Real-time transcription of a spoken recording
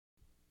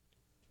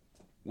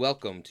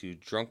Welcome to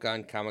Drunk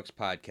on Comics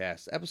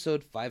Podcast,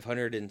 episode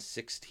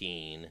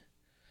 516.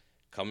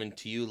 Coming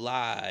to you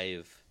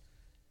live.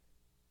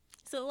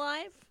 Is it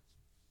live?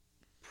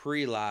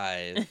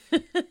 Pre-live.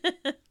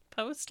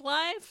 Post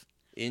live?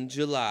 In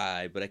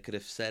July, but I could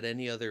have said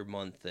any other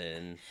month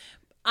in.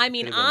 I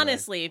mean,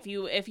 honestly, if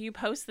you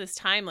post this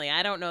timely,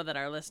 I don't know that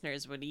our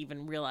listeners would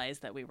even realize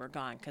that we were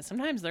gone, because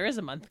sometimes there is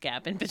a month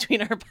gap in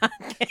between our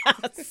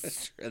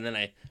podcasts. And then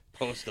I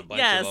post a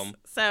bunch of them.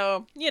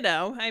 So,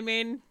 I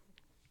mean,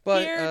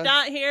 But, here,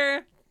 not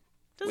here.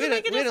 Doesn't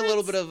make a difference. We had a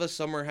little bit of a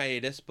summer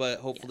hiatus, but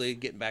hopefully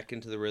getting back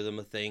into the rhythm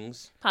of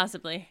things.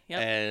 Possibly,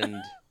 yep.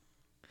 And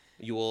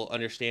you will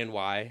understand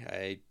why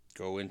I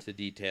go into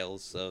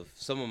details of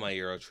some of my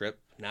Eurotrip.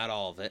 Not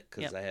all of it,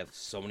 because I have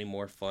so many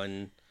more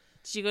fun.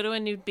 Did you go to a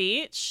nude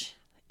beach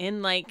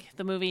in, like,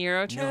 the movie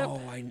Eurotrip?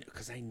 No,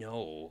 because I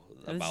know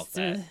about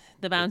that.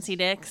 The bouncy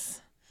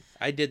dicks?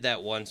 I did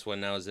that once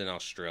when I was in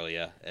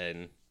Australia,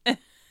 and,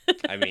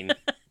 I mean...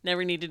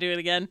 Never need to do it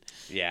again?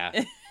 Yeah.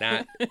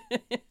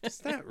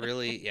 It's not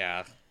really,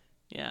 yeah.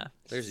 Yeah.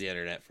 There's the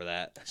internet for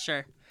that.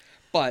 Sure.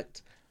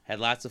 But, had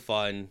lots of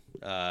fun.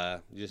 You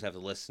just have to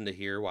listen to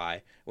hear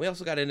why. We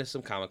also got into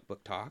some comic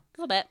book talk.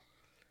 A little bit.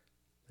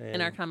 And,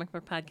 in our comic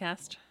book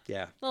podcast.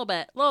 Yeah. A little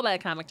bit of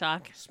comic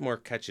talk. It's more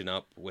catching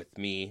up with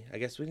me. I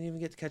guess we didn't even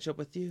get to catch up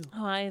with you.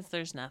 Oh,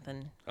 there's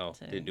nothing. Oh,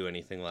 didn't do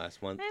anything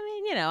last month?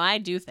 I mean, I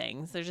do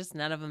things. There's just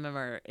none of them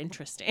are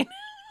interesting.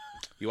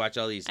 You watch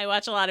all these... I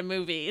watch a lot of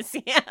movies,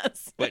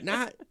 yes. But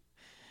not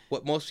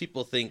what most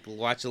people think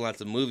watching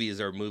lots of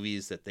movies are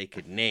movies that they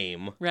could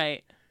name.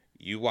 Right.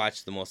 You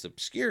watch the most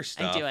obscure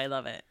stuff. I do. I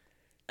love it.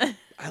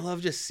 I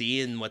love just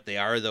seeing what they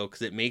are, though,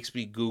 because it makes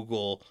me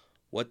Google...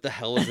 What the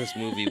hell is this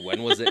movie?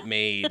 When was it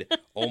made?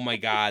 Oh my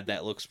God,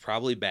 that looks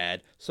probably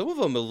bad. Some of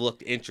them have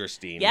looked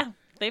interesting. Yeah,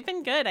 they've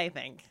been good, I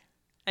think.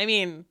 I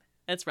mean,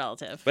 it's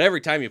relative. But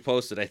every time you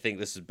post it, I think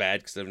this is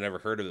bad because I've never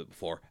heard of it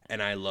before.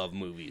 And I love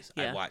movies.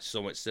 Yeah. I watch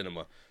so much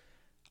cinema.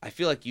 I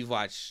feel like you've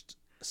watched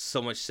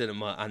so much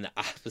cinema on the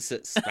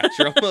opposite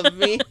spectrum of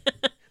me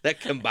that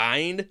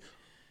combined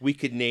we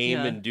could name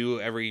and do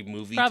every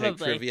movie type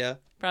trivia.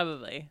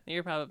 Probably.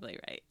 You're probably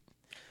right.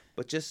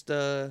 But just,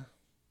 yeah.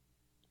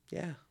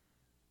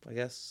 I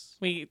guess.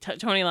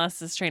 Tony lost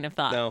his train of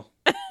thought. No.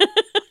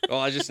 Well,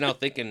 I was just now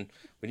thinking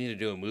we need to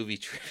do a movie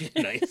trivia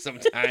night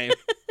sometime.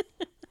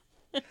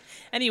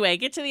 Anyway,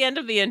 get to the end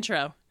of the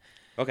intro.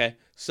 Okay.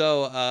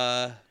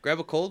 So, grab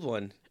a cold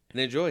one and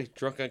enjoy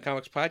Drunk on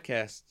Comics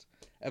Podcast,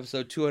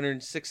 episode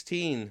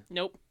 216.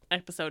 Nope.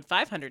 Episode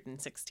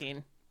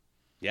 516.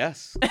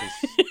 Yes,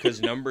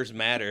 because numbers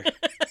matter.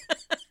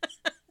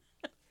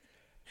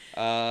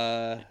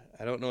 I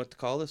don't know what to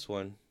call this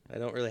one. I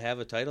don't really have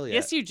a title yet.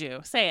 Yes, you do.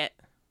 Say it.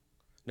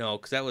 No,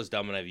 because that was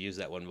dumb and I've used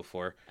that one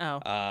before.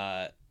 Oh.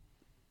 I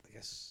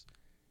guess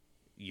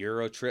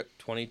Eurotrip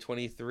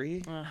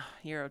 2023.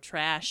 Euro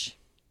trash.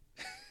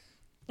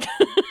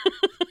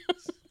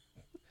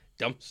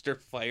 Dumpster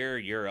Fire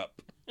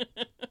Europe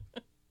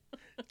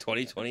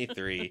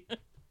 2023.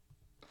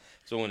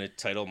 So I'm going to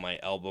title my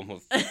album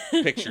of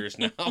pictures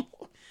now.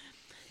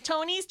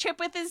 Tony's trip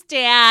with his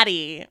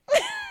daddy.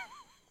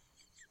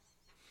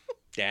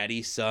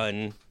 Daddy,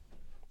 son,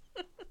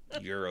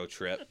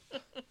 Eurotrip.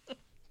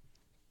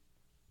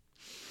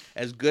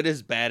 As good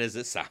as bad as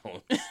it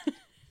sounds.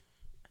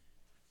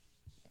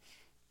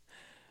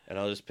 And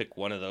I'll just pick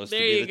one of those to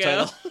be the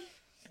title.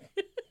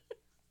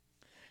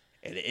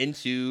 And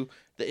into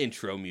the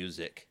intro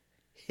music.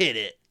 Hit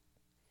it.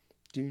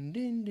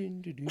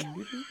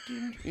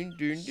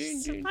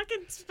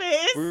 Fucking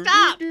space.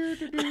 Stop.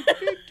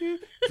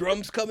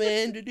 Drums come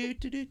in. You're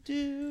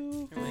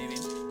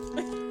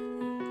leaving.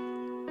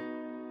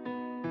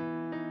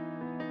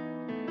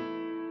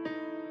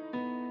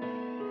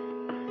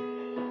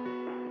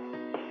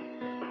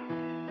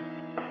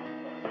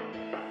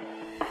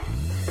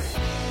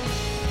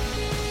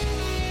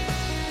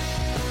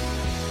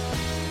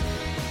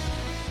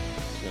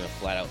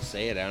 Flat out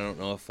say it. I don't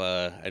know if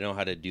I know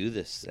how to do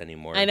this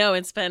anymore. I know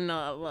it's been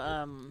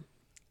oh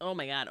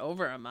my God,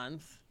 over a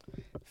month.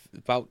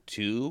 About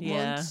 2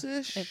 months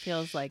ish. It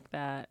feels like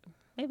that.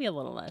 Maybe a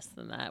little less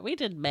than that. We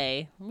did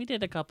May. We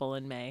did a couple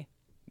in May.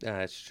 Yeah,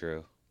 that's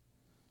true.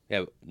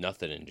 Yeah,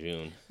 nothing in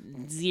June.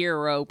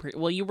 0.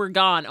 Well, you were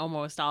gone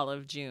almost all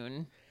of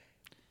June.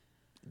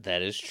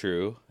 That is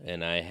true,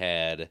 and I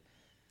had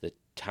the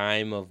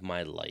time of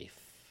my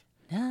life.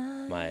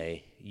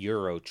 My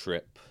Euro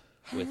trip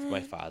with my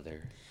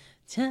father.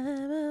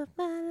 Time of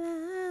my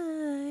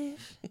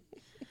life.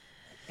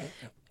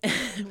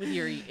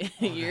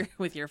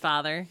 with your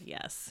father,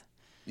 yes.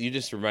 You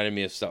just reminded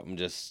me of something.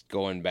 Just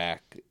going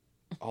back,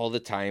 all the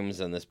times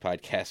on this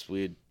podcast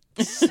we'd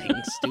sing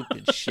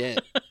stupid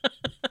shit.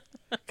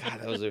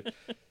 God, that was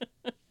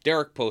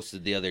Derek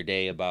posted the other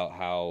day about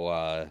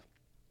how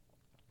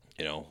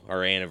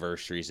our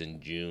anniversary's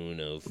in June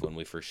of when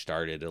we first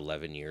started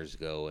 11 years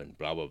ago, and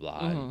blah blah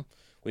blah. Mm-hmm. And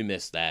we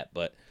missed that,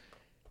 but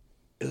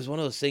it was one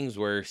of those things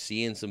where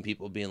seeing some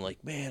people being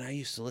like, man, I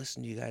used to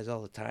listen to you guys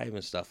all the time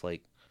and stuff,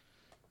 like,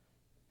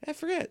 I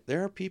forget.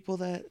 There are people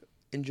that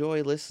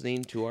enjoy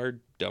listening to our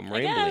dumb I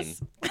rambling.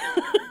 guess.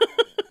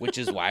 Which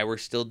is why we're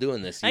still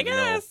doing this. I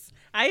guess.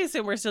 I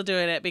assume we're still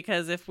doing it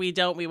because if we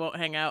don't, we won't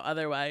hang out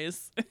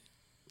otherwise.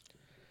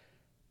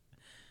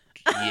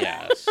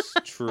 Yes,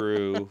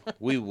 true.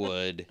 We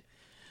would.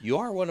 You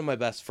are one of my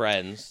best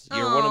friends.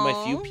 You're one of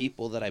my few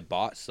people that I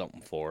bought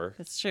something for.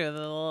 It's true.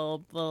 The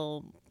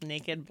little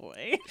naked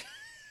boy.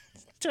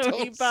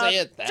 Don't say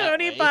it that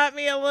Tony way. bought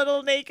me a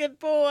little naked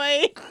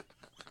boy.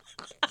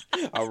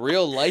 A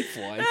real life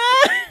one.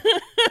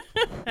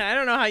 I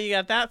don't know how you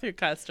got that through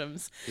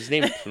customs. His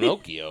name's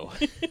Pinocchio.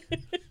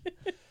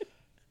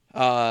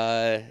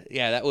 Yeah,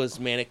 that was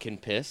Mannequin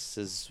Piss,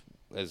 is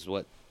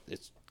what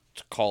it's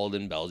called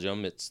in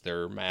Belgium. It's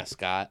their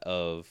mascot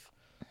of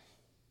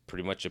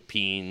pretty much a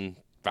peeing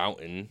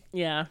fountain.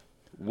 Yeah.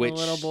 Which a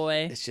little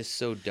boy. It's just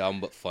so dumb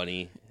but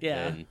funny.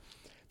 Yeah. And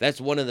that's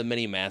one of the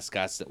many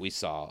mascots that we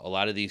saw. A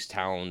lot of these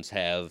towns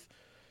have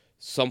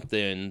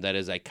something that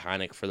is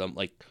iconic for them.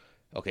 Like,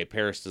 okay,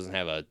 Paris doesn't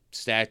have a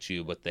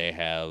statue, but they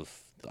have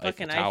the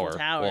Eiffel Tower.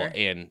 Well,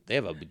 and they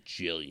have a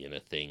bajillion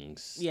of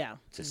things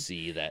to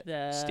see that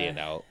stand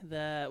out.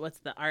 What's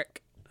the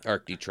Arc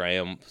de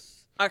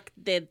Triomphe. Arc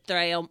de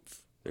Triomphe.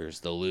 There's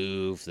the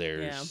Louvre.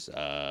 There's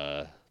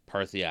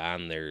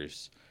Parthenon.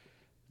 There's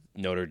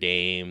Notre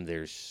Dame.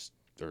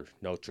 Or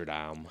Notre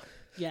Dame.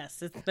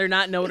 Yes, they're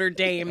not Notre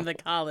Dame, the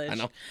college. I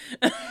know.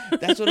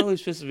 That's what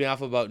always pisses me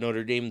off about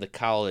Notre Dame, the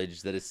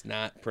college, that it's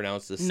not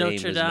pronounced the same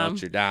as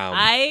Notre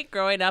Dame.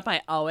 Growing up,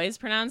 I always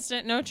pronounced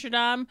it Notre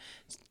Dame,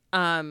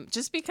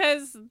 just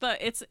because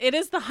it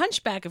is the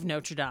Hunchback of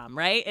Notre Dame,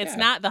 right? It's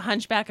not the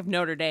Hunchback of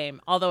Notre Dame,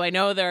 although I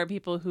know there are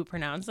people who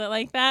pronounce it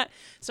like that.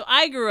 So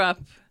I grew up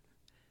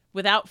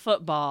without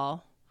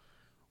football,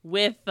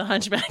 with the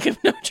Hunchback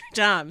of Notre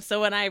Dame.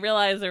 So when I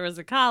realized there was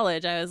a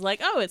college, I was like,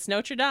 oh, it's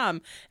Notre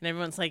Dame. And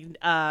everyone's like,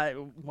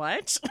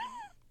 what?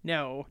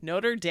 No,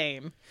 Notre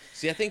Dame.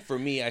 See, I think for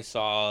me, I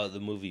saw the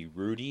movie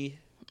Rudy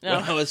when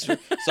I was,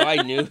 so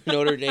I knew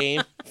Notre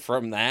Dame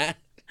from that.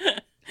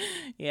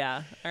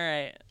 Yeah, all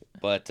right.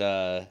 But,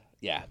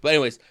 yeah. But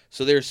anyways,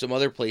 so there's some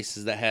other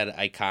places that had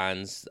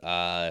icons,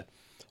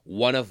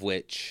 one of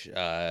which,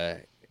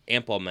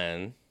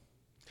 Ampleman.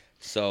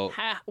 So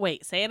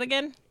wait, say it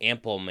again.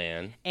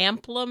 Ampleman.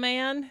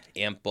 Ampleman.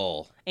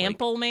 Ample.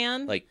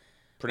 Like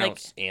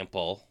pronounce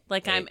ample.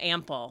 Like right? I'm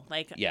ample.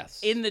 Like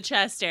yes. In the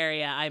chest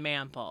area, I'm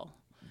ample.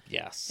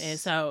 Yes. And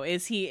so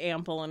is he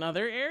ample in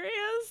other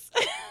areas?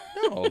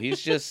 No,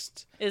 he's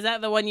just. Is that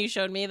the one you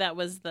showed me? That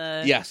was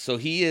the. Yeah. So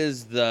he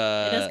is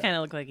the. It does kind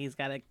of look like he's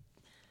got a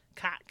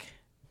cock.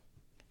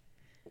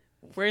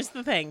 Where's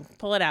the thing?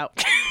 Pull it out.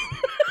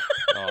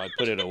 Oh, I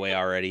put it away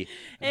already.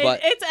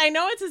 But I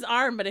know it's his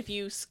arm, but if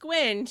you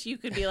squint, you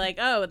could be like,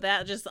 oh,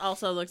 that just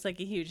also looks like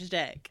a huge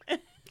dick.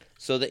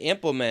 So the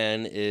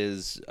Ampleman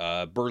is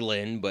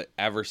Berlin, but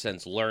ever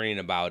since learning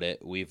about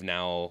it, we've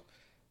now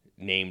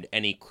named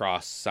any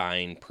cross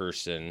sign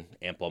person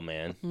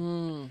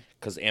Ampleman.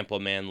 Because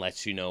Ampleman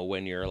lets you know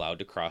when you're allowed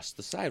to cross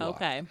the sidewalk.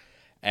 Okay.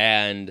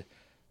 And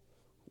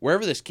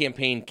wherever this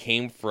campaign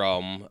came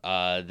from,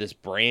 this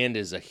brand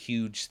is a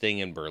huge thing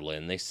in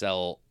Berlin. They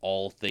sell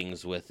all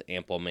things with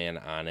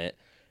Ampleman on it.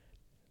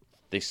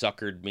 They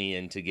suckered me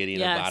into getting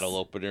a bottle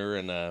opener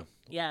and a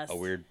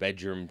weird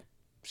bedroom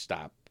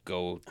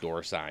stop-go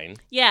door sign.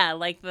 Yeah,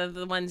 like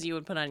the ones you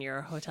would put on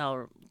your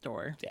hotel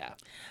door. Yeah.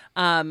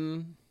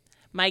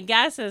 My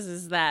guess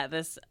is that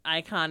this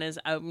icon is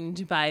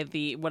owned by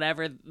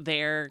whatever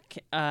their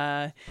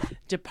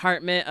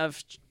Department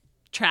of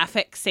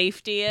Traffic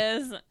Safety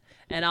is.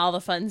 And all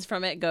the funds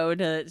from it go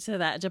to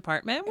that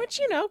department, which,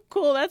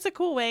 cool. That's a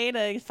cool way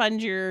to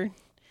fund your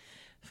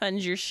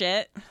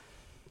shit.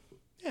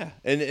 Yeah.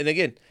 And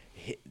again,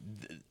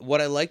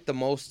 what I like the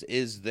most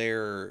is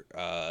their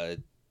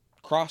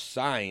cross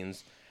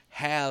signs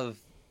have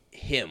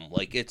him.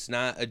 Like, it's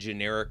not a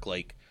generic,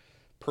 like,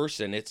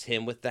 person. It's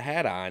him with the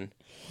hat on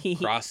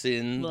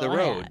crossing the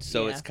road. Hat,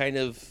 so it's kind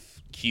of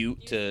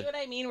cute to... You see what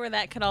I mean? Where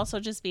that could also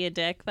just be a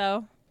dick,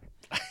 though?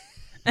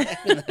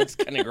 That's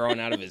kind of growing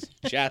out of his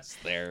chest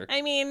there.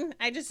 I mean,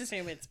 I just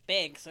assume it's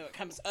big, so it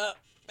comes up,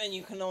 and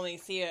you can only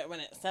see it when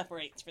it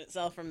separates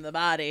itself from the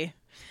body.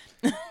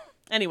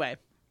 Anyway.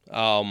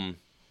 So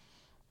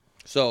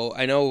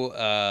I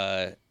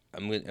know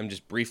I'm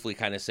just briefly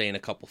kind of saying a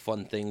couple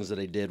fun things that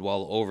I did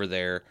while over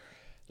there.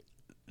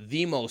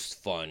 The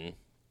most fun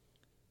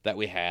that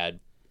we had,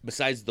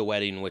 besides the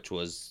wedding, which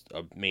was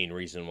a main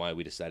reason why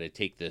we decided to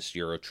take this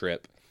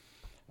Eurotrip,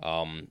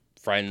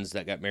 friends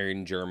that got married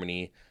in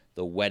Germany.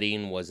 The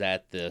wedding was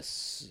at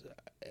this,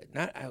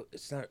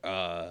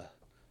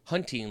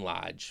 hunting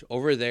lodge.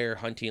 Over there,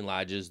 hunting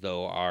lodges,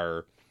 though,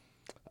 are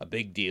a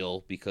big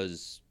deal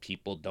because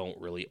people don't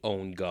really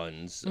own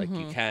guns. Like,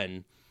 you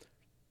can,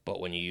 but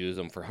when you use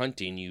them for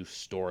hunting, you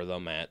store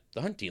them at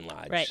the hunting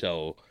lodge. Right.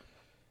 So,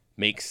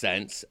 makes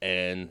sense.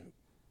 And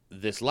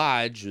this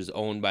lodge was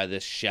owned by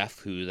this chef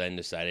who then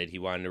decided he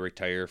wanted to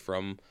retire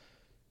from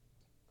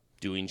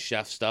doing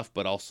chef stuff,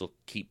 but also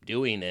keep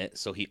doing it.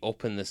 So he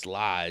opened this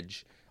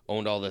lodge,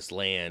 owned all this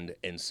land,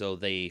 and so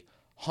they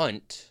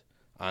hunt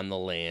on the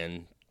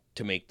land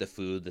to make the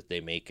food that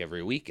they make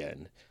every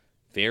weekend.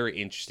 Very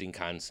interesting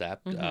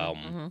concept.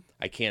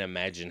 I can't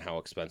imagine how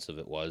expensive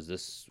it was.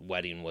 This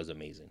wedding was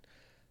amazing.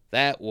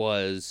 That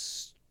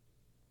was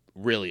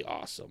really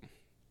awesome.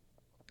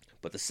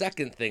 But the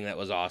second thing that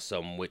was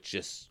awesome, which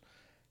just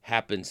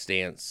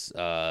happenstance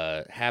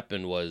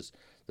happened, was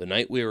the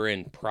night we were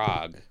in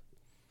Prague.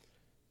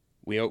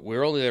 We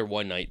were only there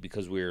one night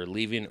because we were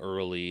leaving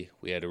early.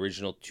 We had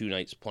original 2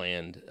 nights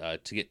planned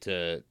to get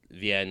to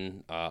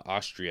Vienna,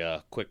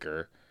 Austria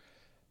quicker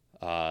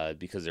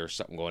because there was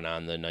something going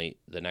on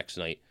the next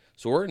night.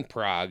 So we're in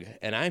Prague,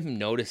 and I'm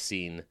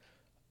noticing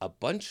a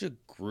bunch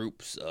of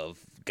groups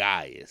of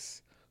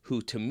guys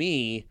who, to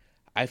me,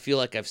 I feel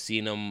like I've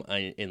seen them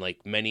in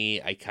like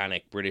many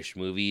iconic British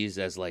movies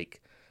as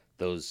like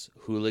those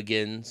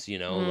hooligans,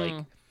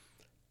 like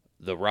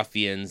the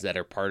ruffians that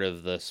are part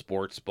of the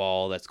sports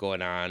ball that's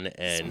going on,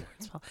 and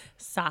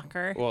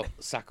soccer. Well,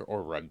 soccer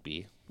or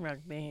rugby.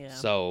 Rugby, yeah.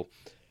 So,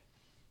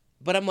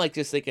 but I'm like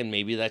just thinking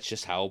maybe that's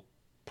just how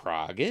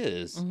Prague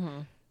is.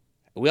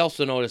 We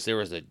also noticed there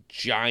was a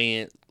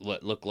giant,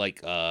 what looked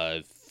like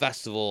a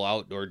festival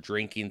outdoor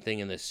drinking thing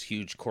in this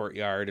huge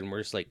courtyard, and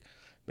we're just like,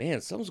 man,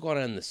 something's going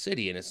on in the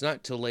city. And it's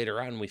not till later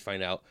on we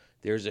find out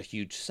there's a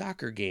huge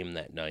soccer game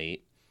that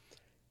night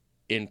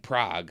in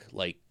Prague,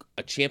 like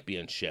a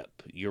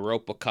championship,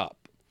 Europa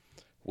Cup,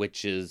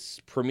 which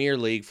is Premier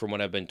League, from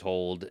what I've been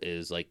told,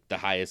 is like the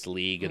highest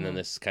league, and then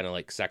this is kind of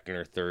like second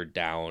or third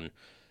down.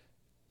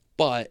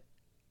 But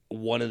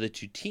one of the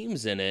 2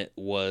 teams in it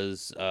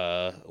was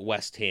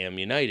West Ham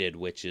United,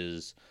 which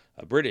is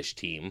a British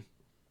team.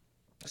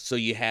 So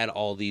you had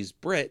all these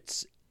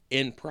Brits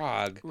in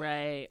Prague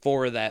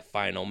for that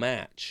final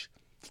match.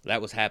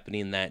 That was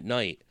happening that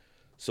night.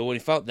 So when we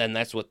found, then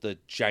that's what the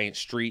giant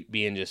street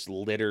being just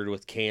littered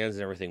with cans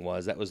and everything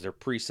was. That was their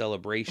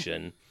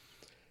pre-celebration.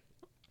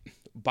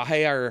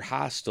 By our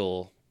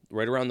hostel,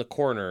 right around the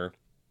corner,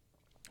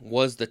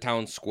 was the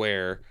town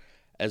square,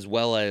 as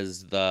well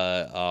as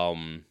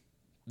the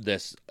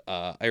this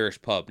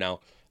Irish pub. Now,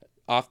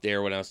 off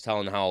there, when I was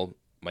telling how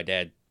my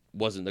dad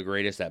wasn't the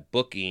greatest at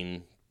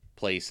booking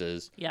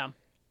places,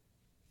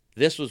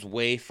 this was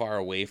way far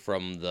away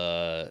from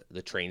the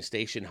train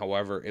station.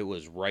 However, it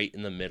was right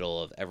in the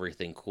middle of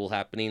everything cool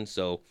happening,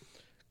 so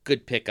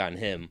good pick on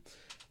him.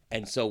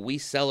 And so we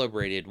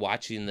celebrated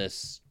watching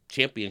this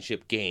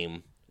championship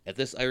game at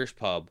this Irish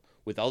pub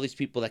with all these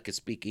people that could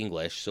speak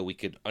English so we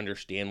could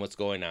understand what's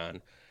going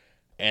on,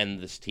 and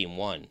this team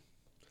won.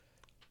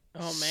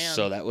 Oh, man.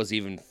 So that was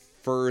even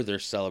further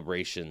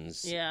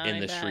celebrations in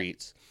the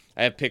streets.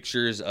 I have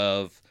pictures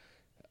of,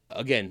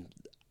 again,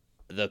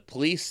 the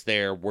police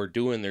there were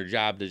doing their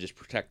job to just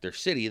protect their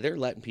city. They're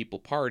letting people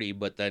party,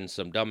 but then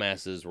some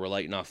dumbasses were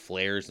lighting off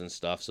flares and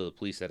stuff, so the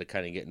police had to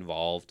kind of get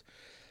involved.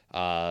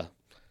 Not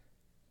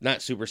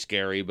super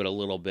scary, but a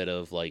little bit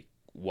of, like,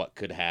 what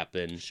could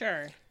happen.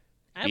 Sure.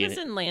 I was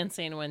in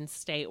Lansing when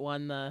State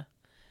won the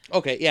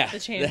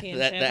championship.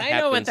 That I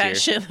know what that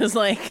shit was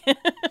like.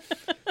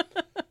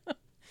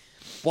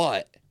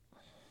 But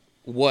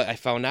what I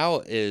found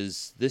out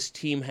is this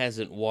team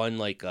hasn't won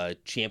like a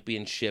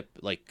championship,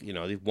 like,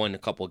 they've won a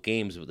couple of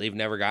games, but they've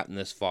never gotten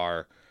this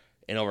far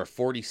in over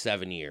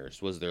 47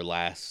 years was their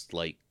last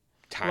like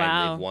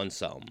time they've won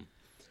something.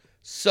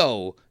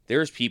 So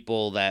there's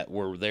people that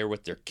were there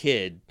with their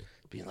kid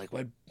being like,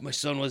 my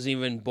son wasn't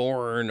even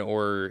born,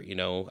 or,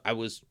 I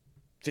was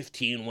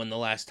 15 when the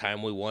last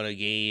time we won a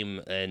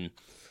game, and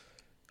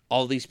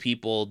all these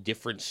people,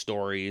 different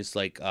stories.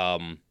 Like,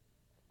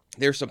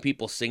 there's some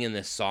people singing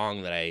this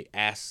song that I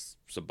asked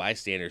some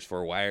bystanders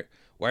for, why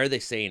are they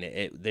saying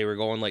it? They were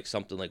going like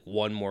something like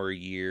 1 more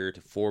year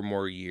to 4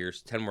 more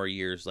years, 10 more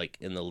years, like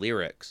in the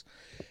lyrics.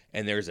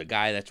 And there's a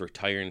guy that's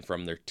retiring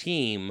from their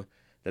team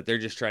that they're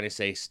just trying to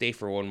say, stay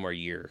for 1 more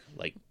year,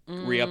 like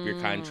re-up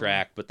your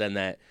contract. But then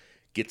that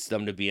gets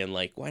them to being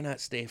like, why not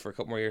stay for a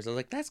couple more years? I was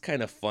like, that's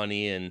kind of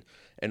funny and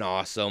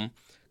awesome.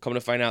 Come to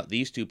find out,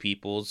 these 2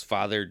 people's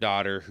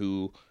father-daughter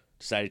who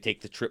decided to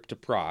take the trip to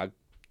Prague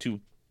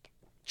to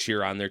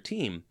cheer on their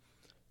team,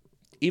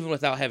 even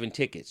without having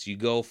tickets. You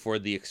go for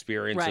the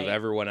experience of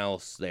everyone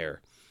else there.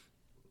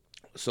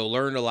 So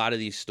learned a lot of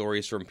these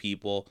stories from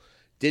people.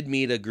 Did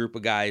meet a group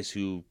of guys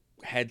who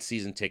had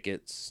season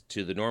tickets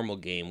to the normal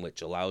game,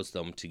 which allows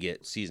them to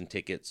get season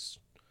tickets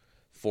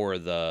for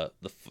the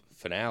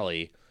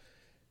finale.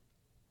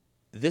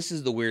 This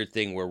is the weird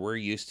thing where we're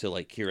used to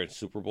like hearing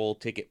Super Bowl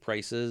ticket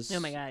prices. Oh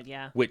my God,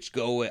 yeah. Which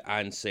go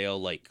on sale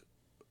like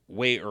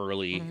way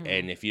early,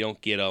 and if you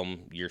don't get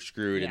them, you're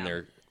screwed, and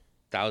they're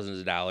thousands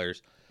of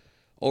dollars.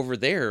 Over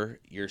there,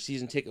 your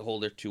season ticket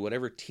holder to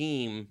whatever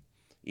team,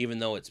 even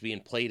though it's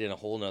being played in a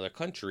whole nother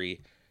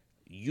country,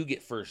 you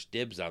get first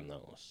dibs on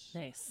those.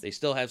 Nice. They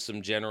still have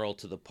some general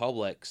to the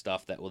public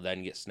stuff that will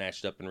then get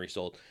snatched up and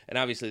resold. And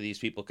obviously these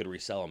people could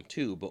resell them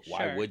too, but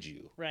why would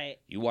you? Right.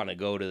 You want to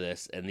go to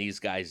this, and these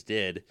guys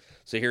did.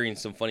 So hearing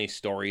some funny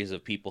stories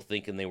of people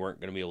thinking they weren't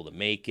going to be able to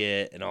make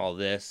it and all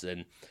this,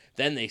 and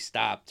then they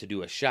stopped to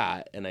do a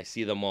shot, and I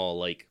see them all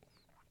like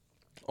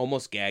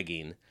almost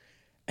gagging.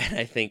 And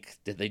I think,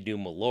 did they do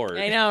Malort?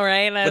 I know,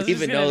 right? I was But even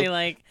just gonna though be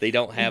like, they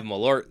don't have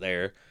Malort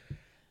there,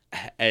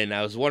 and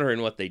I was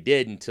wondering what they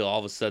did until all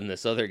of a sudden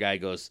this other guy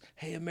goes,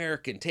 "Hey,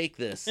 American, take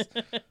this."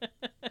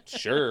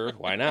 Sure,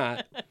 why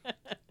not?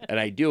 And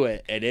I do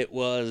it, and it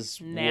was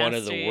one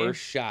of the Nasty.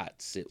 worst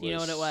shots. do you know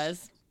what it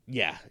was?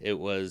 Yeah, it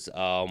was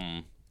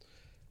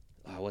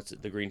what's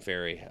it? The Green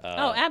Fairy.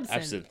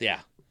 Absinthe. Yeah,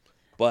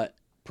 but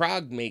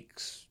Prague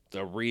makes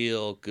the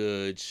real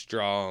good,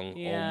 strong.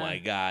 Yeah. Oh my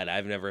God,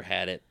 I've never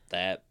had it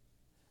that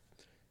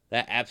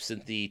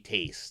absinthe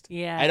taste.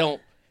 Yeah.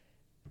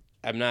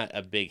 I'm not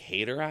a big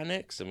hater on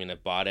it, 'cause, I mean, I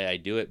bought it, I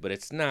do it, but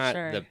it's not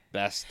Sure. the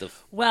best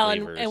of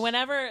And flavors.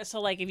 whenever,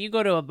 so like if you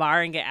go to a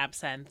bar and get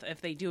absinthe,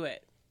 if they do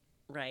it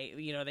right,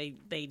 you know,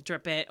 they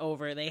drip it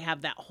over, they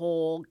have that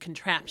whole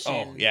contraption.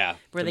 Oh, yeah.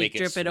 Where to they make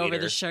drip it over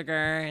sweeter. the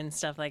sugar and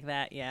stuff like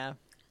that. Yeah.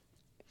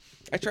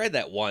 I tried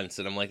that once,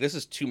 and I'm like, this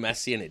is too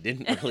messy, and it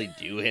didn't really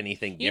do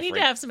anything You different. need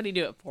to have somebody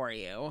do it for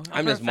you.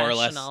 I'm just more or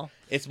less. Professional.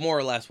 It's more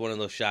or less one of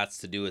those shots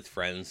to do with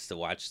friends to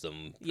watch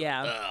them.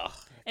 Yeah. Ugh,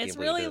 It's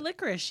really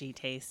licoricey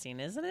tasting,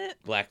 isn't it?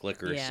 black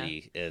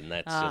licoricey, and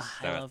that's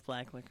just I not. love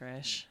black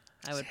licorice.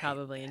 I would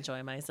probably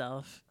enjoy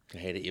myself. I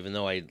hate it, even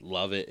though I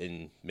love it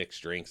in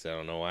mixed drinks. I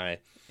don't know why.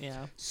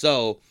 Yeah.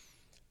 So,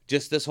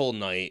 just this whole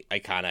night,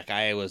 iconic.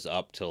 I was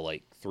up till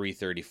like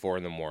 3:34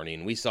 in the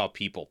morning. We saw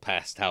people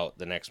passed out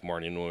the next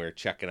morning when we were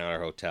checking out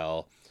our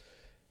hotel.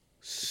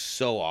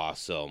 So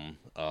awesome.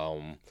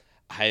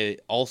 I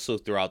also,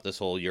 throughout this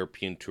whole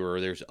European tour,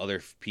 there's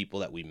other people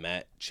that we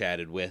met,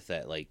 chatted with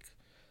at like,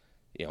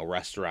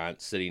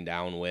 restaurants, sitting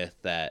down with,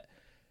 that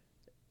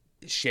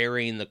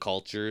sharing the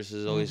cultures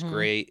is always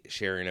great.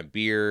 Sharing a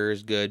beer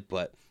is good,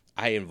 but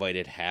I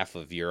invited half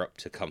of Europe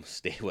to come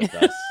stay with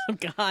us. Oh,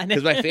 God.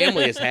 Because my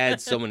family has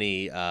had so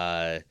many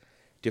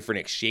different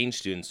exchange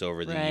students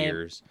over the Right.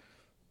 years.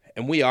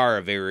 And we are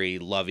a very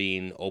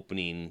loving,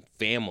 opening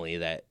family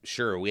that,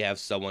 sure, we have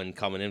someone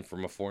coming in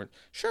from a foreign.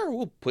 Sure,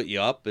 we'll put you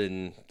up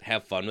and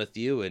have fun with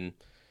you and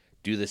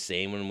do the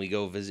same when we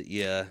go visit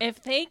you.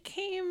 If they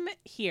came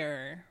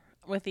here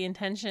with the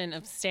intention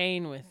of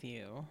staying with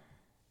you,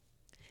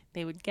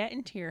 they would get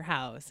into your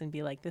house and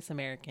be like, this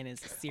American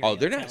is a serial Oh,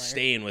 they're killer. not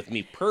staying with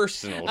me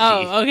personally.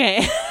 Oh,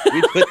 okay.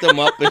 We put them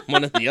up in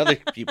one of the other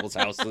people's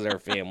houses, our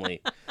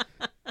family.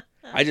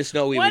 I just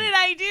know we What would. did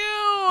I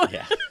do?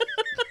 Yeah.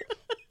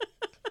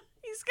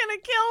 He's going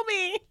to kill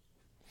me.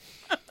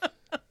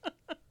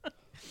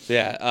 So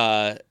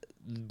yeah,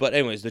 but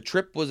anyways, the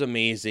trip was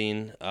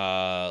amazing.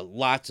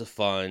 Lots of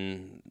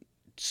fun.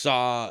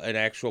 Saw an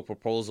actual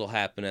proposal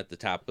happen at the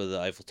top of the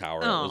Eiffel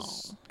Tower. It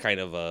was kind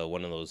of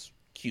one of those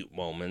cute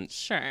moments.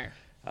 Sure.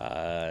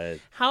 Uh,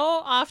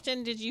 How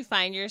often did you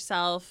find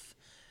yourself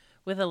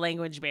with a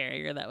language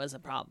barrier that was a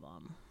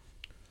problem?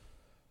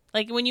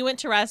 Like when you went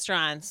to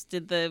restaurants,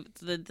 did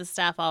the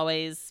staff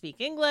always speak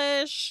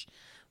English?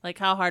 Like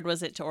how hard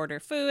was it to order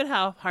food?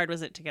 How hard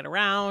was it to get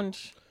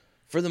around?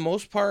 For the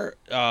most part,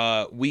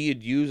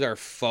 we'd use our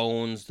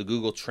phones, the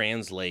Google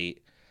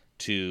Translate,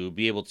 to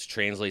be able to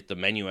translate the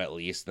menu at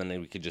least. Then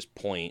we could just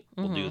point,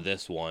 we'll do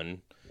this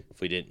one if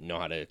we didn't know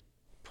how to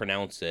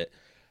pronounce it.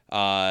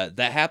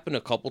 That happened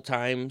a couple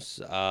times.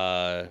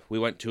 We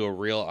went to a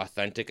real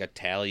authentic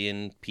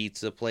Italian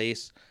pizza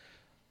place.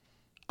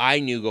 I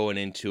knew going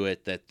into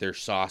it that their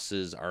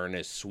sauces aren't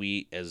as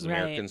sweet as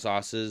American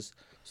sauces,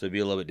 so it'd be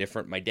a little bit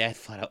different. My dad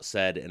flat out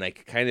said, and I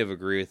could kind of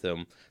agree with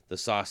him, the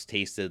sauce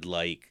tasted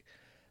like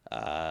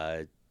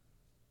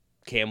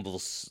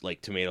Campbell's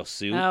like tomato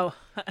soup. Oh,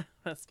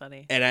 that's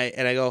funny. And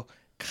I go,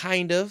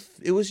 kind of.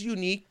 It was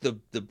unique.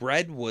 The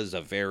bread was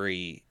a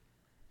very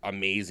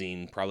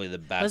amazing, probably the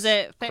best Was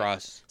it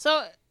crust.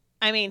 So,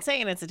 I mean,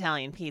 saying it's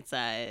Italian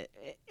pizza,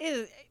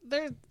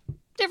 there's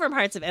different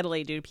parts of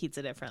Italy do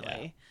pizza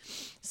differently. Yeah.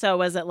 So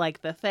was it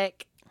like the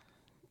thick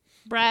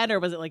bread or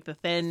was it like the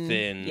thin?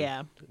 Thin.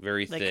 Yeah.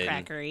 Very like thin.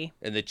 Crackery.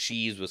 And the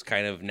cheese was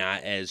kind of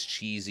not as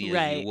cheesy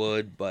as you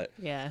would, but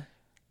yeah.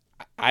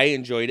 I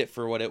enjoyed it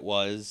for what it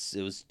was.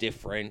 It was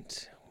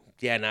different.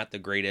 Yeah, not the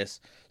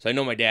greatest. So I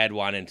know my dad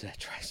wanted to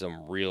try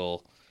some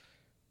real,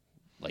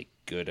 like,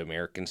 good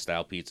American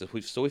style pizza.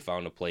 So we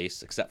found a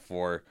place, except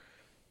for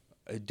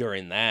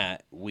during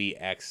that, we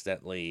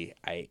accidentally,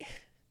 I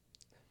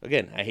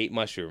hate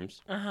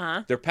mushrooms.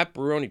 Uh-huh. Their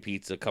pepperoni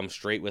pizza comes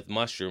straight with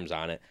mushrooms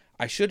on it.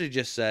 I should have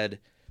just said,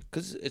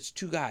 because it's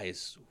two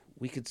guys,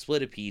 we could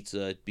split a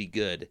pizza, it'd be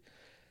good.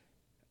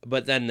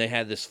 But then they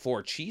had this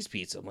 4-cheese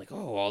pizza. I'm like,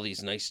 oh, all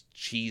these nice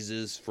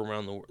cheeses from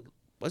around the world.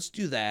 Let's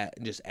do that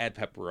and just add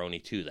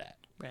pepperoni to that.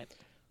 Right.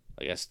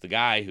 I guess the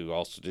guy who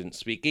also didn't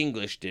speak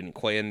English didn't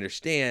quite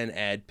understand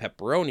add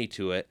pepperoni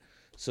to it.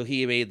 So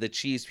he made the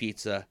cheese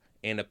pizza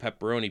and a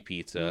pepperoni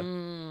pizza,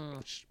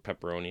 which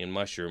pepperoni and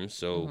mushrooms.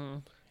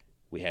 So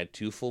we had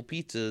 2 full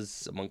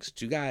pizzas amongst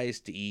 2 guys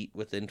to eat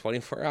within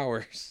 24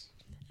 hours.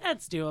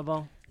 That's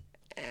doable.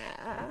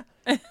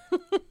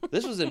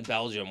 This was in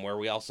Belgium, where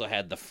we also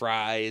had the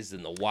fries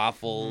and the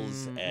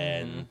waffles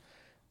and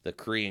the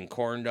Korean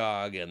corn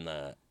dog and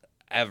the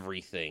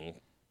everything.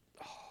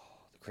 Oh,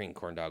 the Korean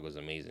corn dog was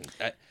amazing.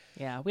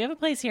 Yeah, we have a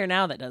place here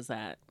now that does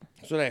that.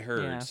 That's what I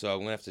heard, Yeah. so I'm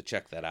going to have to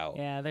check that out.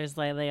 Yeah, there's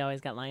like they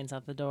always got lines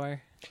out the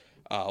door.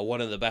 One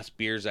of the best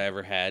beers I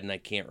ever had, and I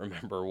can't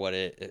remember what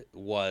it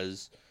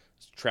was,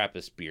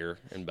 Trappist beer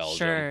in Belgium.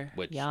 Sure.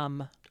 Which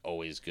Yum.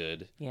 always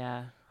good.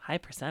 Yeah. High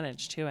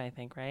percentage too, I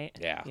think, right?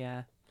 Yeah.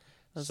 Yeah.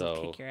 Those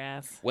will kick your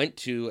ass. I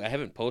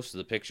haven't posted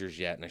the pictures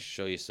yet, and I should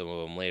show you some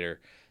of them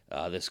later.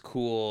 This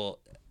cool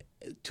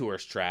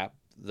tourist trap.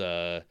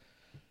 They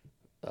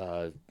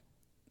have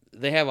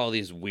all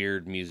these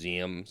weird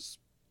museums.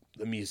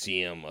 The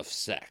Museum of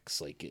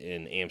Sex, like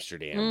in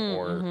Amsterdam,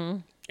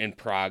 or in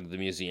Prague, the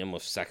Museum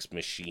of Sex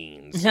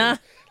Machines. And,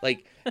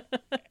 like,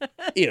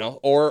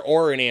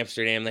 or in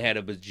Amsterdam, they had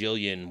a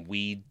bajillion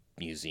weed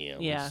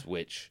museums,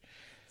 which...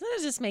 Doesn't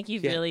it just make you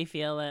really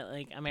feel that,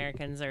 like,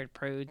 Americans are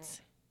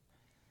prudes?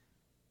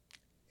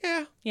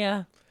 Yeah.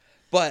 Yeah.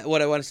 But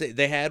what I want to say,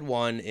 they had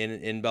one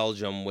in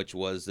Belgium, which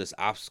was this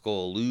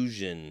optical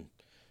illusion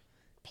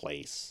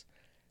place.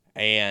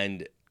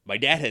 And my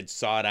dad had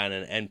saw it on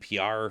an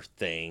NPR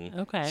thing.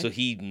 Okay. So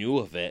he knew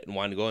of it and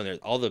wanted to go in there.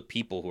 All the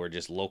people who are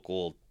just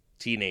local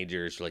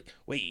teenagers were like,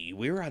 wait,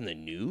 we were on the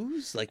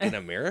news? Like in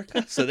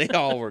America? So they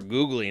all were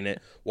Googling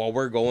it while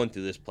we're going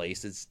through this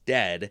place. It's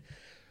dead.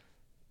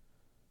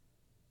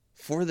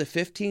 For the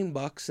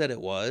 $15 that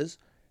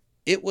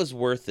it was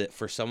worth it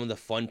for some of the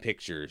fun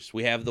pictures.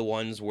 We have the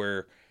ones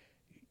where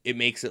it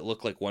makes it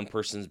look like one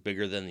person's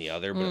bigger than the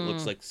other, but it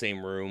looks like the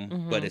same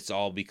room. But it's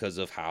all because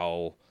of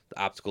how the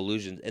optical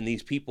illusions. And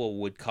these people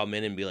would come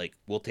in and be like,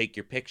 we'll take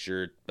your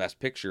picture, best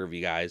picture of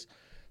you guys.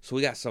 So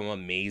we got some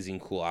amazing,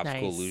 cool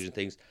optical illusion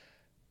things.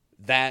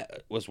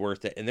 That was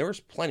worth it. And there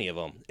was plenty of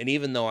them. And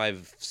even though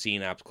I've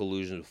seen optical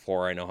illusions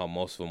before, I know how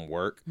most of them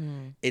work.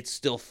 It's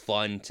still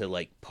fun to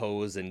like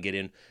pose and get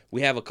in.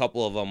 We have a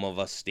couple of them of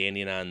us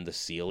standing on the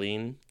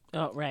ceiling.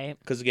 Oh, right.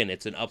 Because again,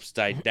 it's an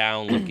upside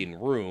down looking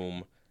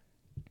room.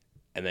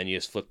 And then you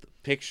just flip the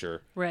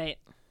picture. Right.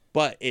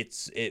 But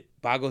it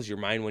boggles your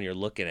mind when you're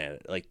looking at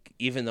it. Like,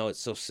 even though it's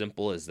so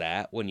simple as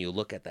that, when you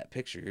look at that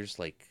picture, you're just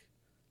like,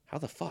 how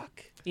the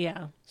fuck?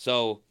 Yeah.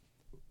 So,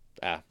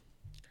 I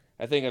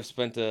think I've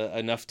spent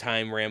enough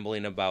time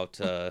rambling about...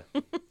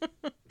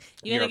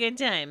 You had a good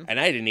time. And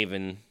I didn't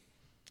even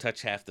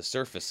touch half the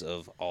surface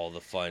of all the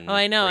fun. Oh,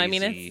 I know.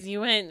 Crazy... I mean,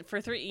 you went for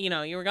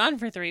you were gone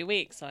for 3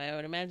 weeks, so I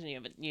would imagine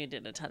you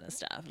did a ton of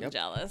stuff. I'm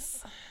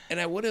jealous. And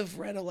I would have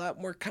read a lot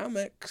more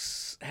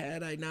comics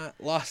had I not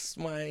lost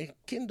my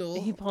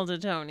Kindle. He pulled a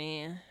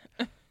Tony.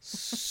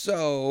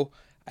 So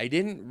I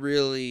didn't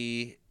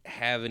really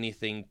have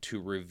anything to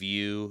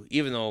review,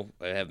 even though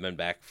I have been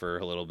back for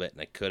a little bit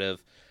and I could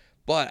have.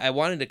 But I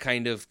wanted to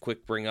kind of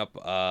quick bring up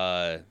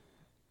a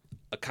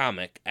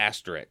comic,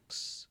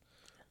 Asterix,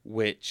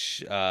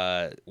 which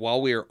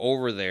while we were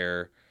over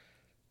there,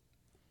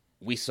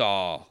 we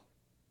saw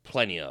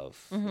plenty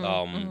of.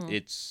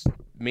 It's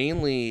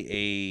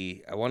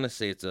mainly I want to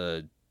say it's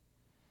a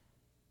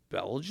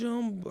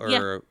Belgium or...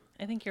 Yeah,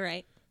 I think you're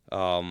right.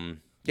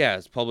 Yeah,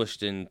 it's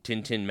published in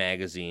Tintin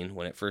magazine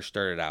when it first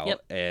started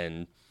out,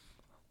 and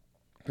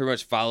pretty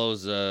much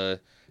follows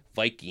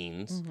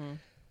Vikings.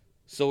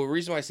 So the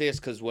reason why I say this is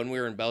because when we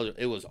were in Belgium,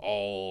 it was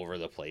all over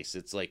the place.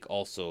 It's like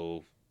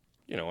also,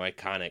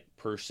 iconic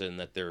person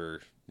that they're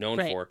known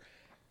for.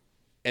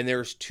 And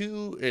there's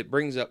it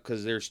brings up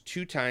because there's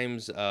 2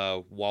 times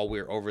while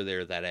we were over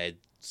there that I had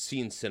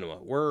seen cinema.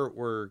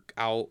 We're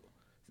out,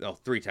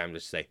 3 times to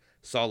say.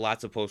 Saw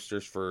lots of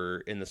posters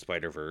for In the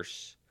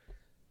Spider-Verse.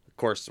 Of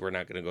course, we're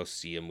not going to go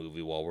see a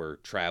movie while we're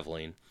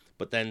traveling.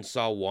 But then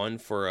saw one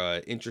for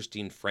an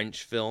interesting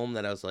French film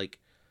that I was like,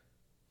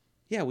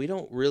 yeah, we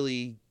don't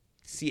really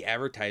see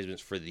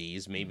advertisements for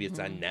these. Maybe it's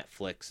on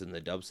Netflix in the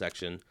dub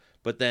section.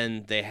 But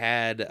then they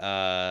had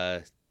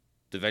The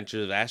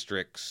Adventures of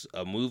Asterix,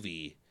 a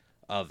movie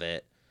of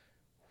it,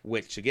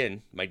 which,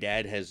 again, my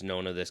dad has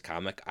known of this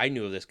comic. I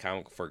knew of this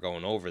comic for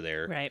going over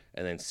there. Right.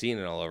 And then seeing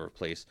it all over the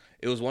place.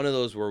 It was one of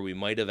those where we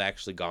might have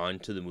actually gone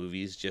to the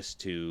movies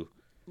just to...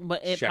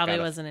 But it probably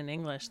wasn't in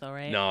English, though,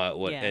 right? No, it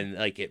would, and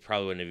it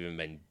probably wouldn't have even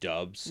been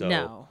dubbed. So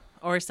no,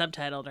 or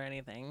subtitled or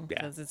anything,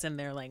 because it's in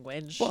their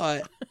language.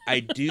 But I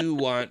do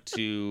want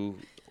to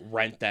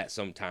rent that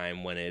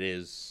sometime when it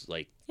is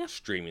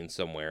streaming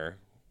somewhere,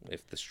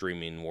 if the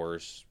streaming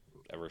wars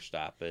ever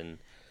stop, and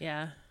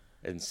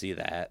see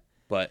that.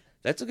 But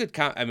that's a good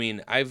I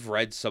mean, I've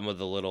read some of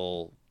the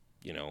little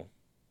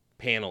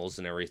panels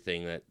and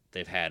everything that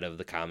they've had of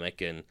the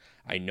comic, and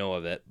I know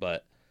of it,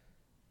 but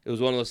it was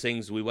one of those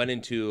things. We went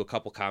into a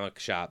couple comic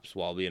shops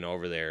while being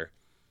over there.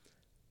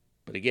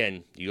 But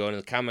again, you go into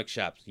the comic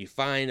shops, you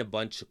find a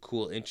bunch of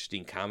cool,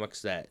 interesting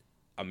comics that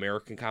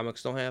American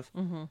comics don't have.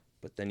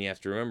 But then you have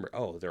to remember,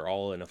 they're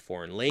all in a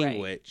foreign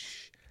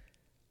language. Right.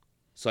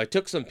 So I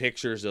took some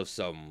pictures of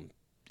some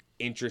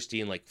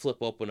interesting, flip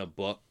open a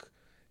book.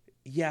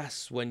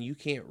 Yes, when you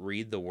can't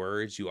read the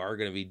words, you are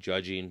going to be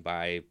judging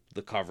by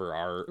the cover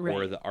art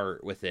or the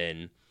art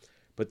within.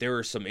 But there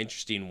were some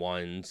interesting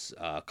ones,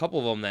 a couple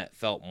of them that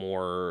felt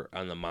more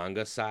on the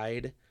manga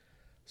side.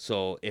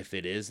 So if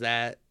it is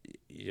that,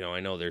 I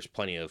know there's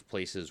plenty of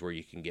places where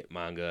you can get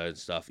manga and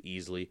stuff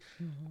easily.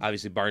 Mm-hmm.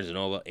 Obviously, Barnes &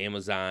 Noble,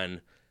 Amazon,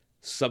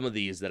 some of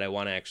these that I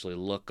want to actually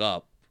look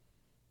up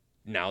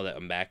now that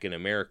I'm back in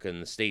America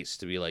in the States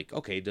to be like,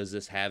 okay, does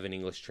this have an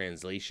English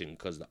translation?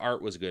 Because the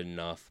art was good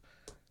enough.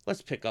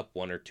 Let's pick up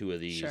one or two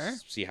of these, Sure.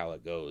 see how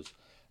it goes.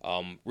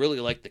 Really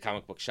like the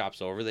comic book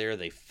shops over there.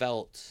 They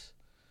felt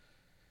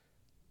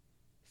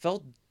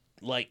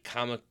like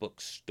comic book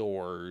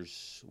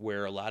stores,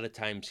 where a lot of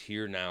times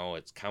here now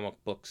it's comic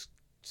books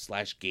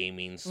 /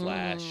 gaming /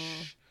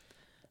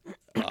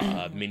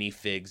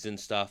 minifigs and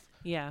stuff.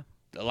 Yeah.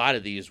 A lot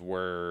of these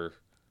were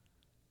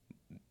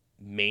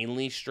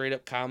mainly straight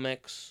up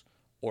comics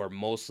or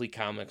mostly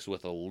comics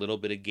with a little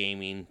bit of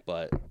gaming,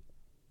 but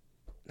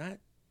not,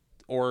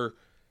 or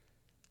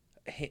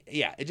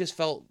yeah, it just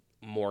felt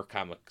more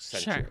comic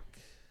centric.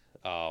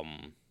 Sure.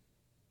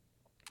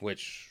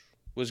 Which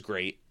was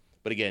great.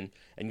 But again,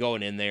 and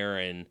going in there,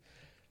 and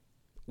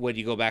when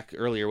you go back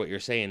earlier, what you're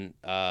saying,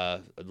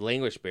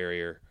 language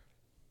barrier,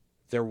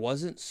 there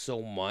wasn't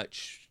so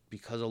much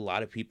because a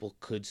lot of people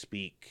could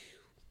speak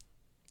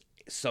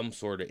some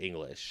sort of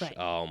English. Right.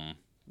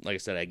 Like I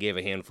said, I gave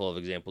a handful of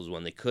examples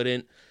when they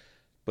couldn't,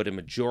 but a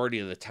majority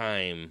of the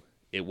time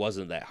it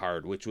wasn't that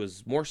hard, which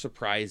was more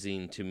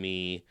surprising to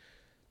me.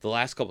 The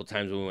last couple of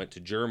times when we went to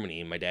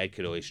Germany, my dad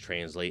could always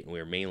translate, and we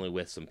were mainly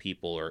with some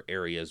people or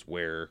areas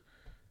where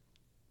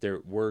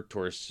there were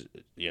tourist,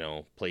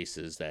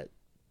 places that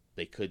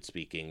they could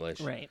speak English.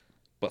 Right.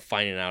 But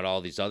finding out all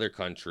these other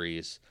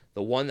countries,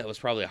 the one that was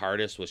probably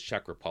hardest was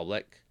Czech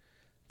Republic.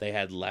 They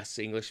had less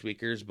English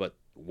speakers, but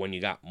when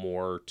you got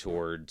more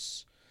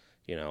towards,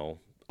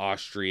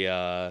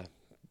 Austria,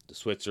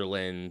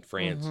 Switzerland,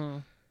 France,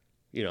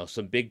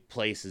 some big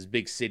places,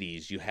 big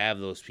cities, you have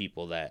those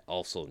people that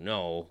also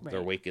know. Right.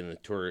 They're working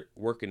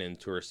in the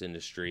tourist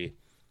industry.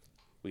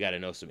 We got to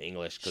know some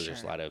English because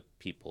there's a lot of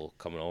people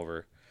coming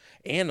over.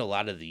 And a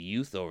lot of the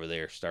youth over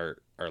there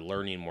are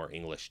learning more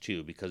English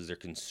too, because they're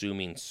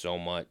consuming so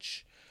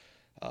much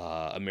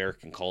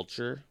American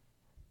culture.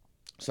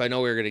 So I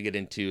know we're going to get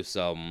into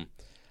some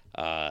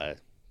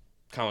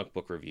comic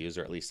book reviews,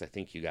 or at least I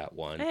think you got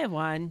one. I have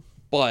one.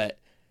 But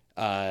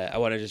I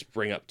want to just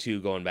bring up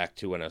too, going back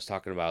to when I was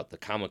talking about the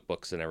comic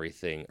books and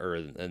everything,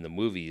 and the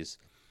movies.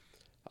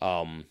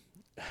 A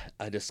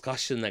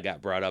discussion that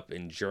got brought up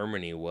in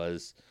Germany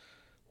was,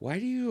 why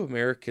do you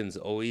Americans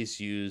always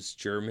use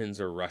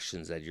Germans or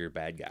Russians as your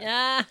bad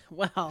guys?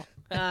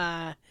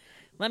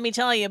 Let me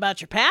tell you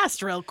about your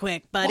past real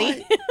quick,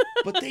 buddy.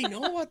 But they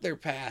know about their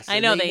past. I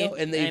know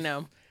I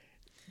know.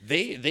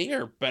 They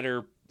are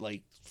better,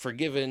 like,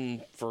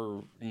 forgiven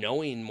for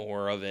knowing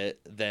more of it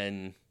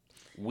than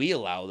we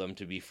allow them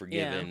to be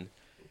forgiven.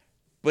 Yeah.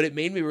 But it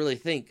made me really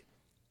think,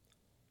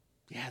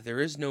 there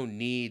is no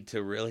need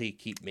to really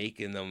keep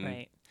making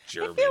them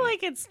German. I feel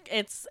like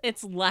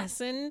it's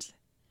lessened.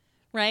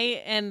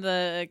 Right? And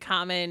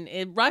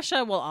the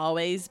Russia will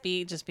always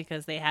be, just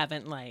because they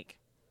haven't,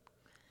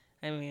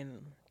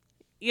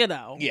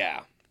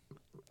 Yeah.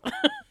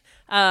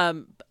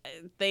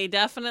 They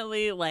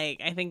definitely,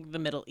 I think the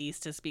Middle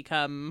East has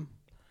become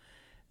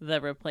the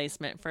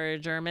replacement for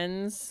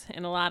Germans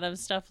in a lot of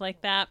stuff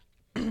like that.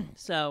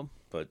 So.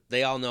 But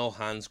they all know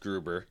Hans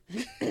Gruber.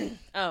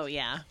 Oh,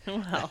 yeah.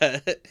 Well,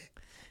 that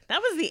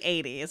was the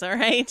 80s, all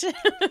right?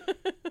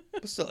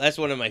 So that's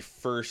one of my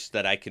first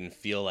that I can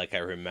feel like I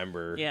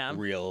remember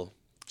real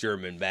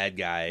German bad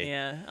guy.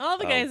 Yeah. All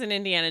the guys in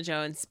Indiana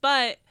Jones,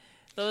 but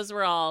those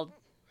were all...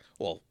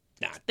 Well,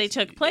 they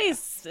took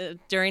place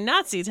during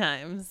Nazi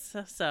times,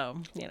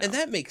 so, And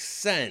that makes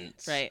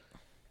sense. Right.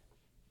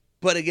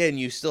 But again,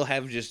 you still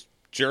have just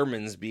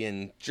Germans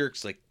being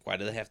jerks. Like, why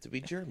do they have to be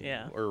German?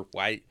 Yeah. Or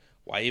why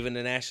even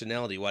a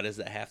nationality? Why does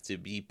that have to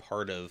be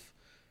part of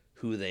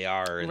who they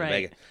are? And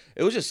right.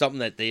 It was just something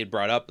that they had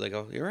brought up. Like,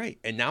 oh, you're right.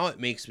 And now it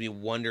makes me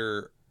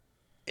wonder,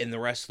 in the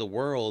rest of the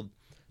world,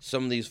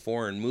 some of these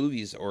foreign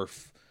movies, or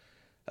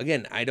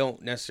again, I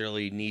don't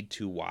necessarily need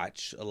to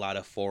watch a lot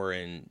of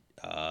foreign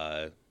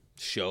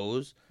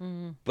shows,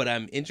 but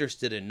I'm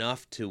interested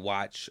enough to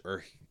watch,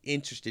 or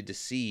interested to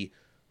see,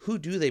 who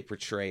do they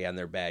portray on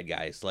their bad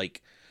guys?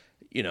 Like,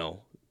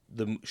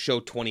 the show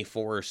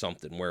 24 or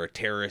something, where a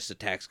terrorist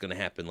attack's going to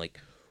happen. Like,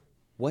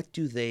 what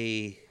do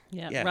they...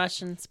 Yeah,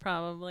 Russians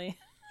probably.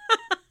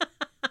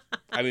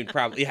 I mean,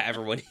 probably,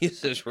 everyone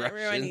uses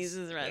Russians. Everyone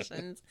uses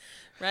Russians.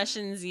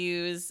 Russians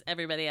use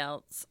everybody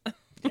else.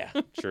 Yeah,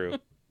 true.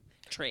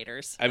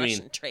 Traitors.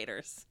 Russian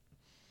traitors.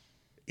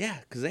 Yeah,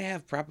 because they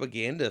have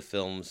propaganda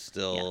films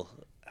still.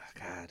 Yeah. Oh,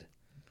 God.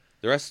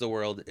 The rest of the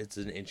world, it's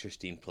an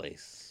interesting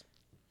place.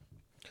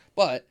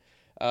 But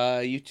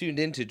you tuned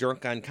into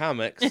Drunk on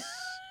Comics.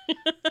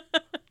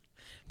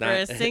 For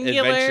a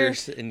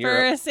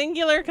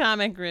singular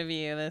comic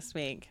review this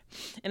week.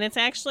 And it's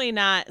actually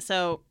not,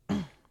 so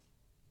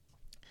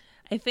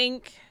I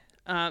think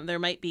there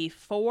might be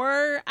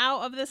 4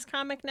 out of this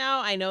comic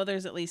now. I know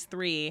there's at least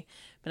 3,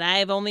 but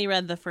I've only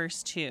read the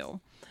first 2.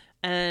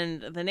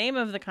 And the name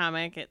of the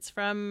comic, it's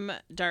from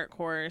Dark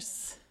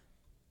Horse,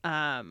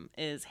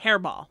 is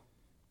Hairball.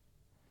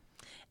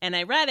 And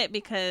I read it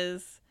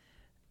because,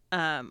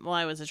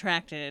 I was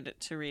attracted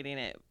to reading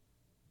it.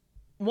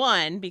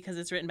 One, because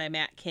it's written by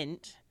Matt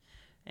Kint,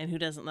 and who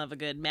doesn't love a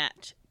good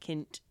Matt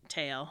Kint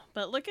tale?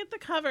 But look at the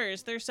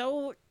covers; they're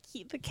so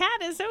cute. The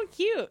cat is so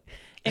cute,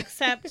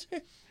 except,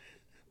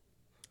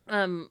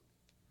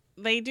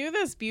 they do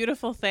this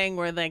beautiful thing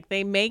where like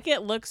they make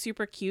it look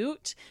super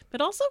cute,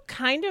 but also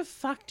kind of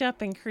fucked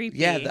up and creepy.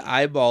 Yeah, the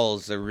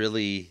eyeballs are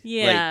really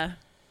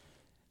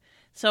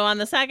So on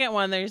the second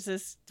one, there's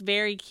this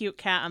very cute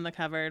cat on the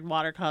cover,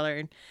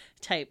 watercolored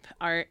type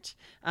art,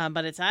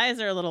 but its eyes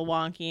are a little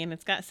wonky, and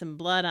it's got some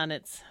blood on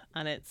its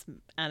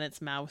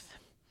mouth.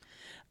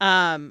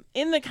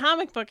 In the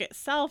comic book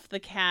itself, the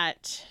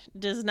cat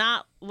does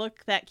not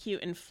look that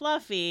cute and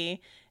fluffy.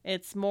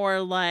 It's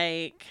more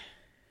like,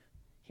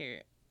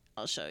 here,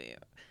 I'll show you.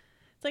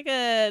 It's like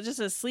just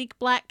a sleek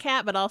black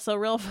cat, but also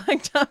real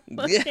fucked up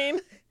looking. Yeah.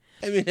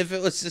 I mean, if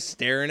it was just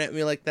staring at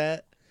me like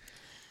that.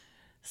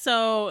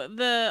 So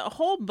the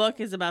whole book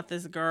is about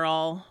this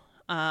girl.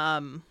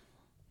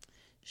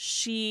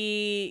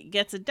 She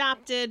gets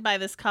adopted by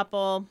this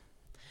couple,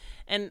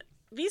 and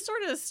these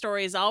sort of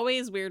stories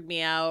always weird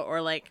me out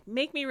or like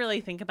make me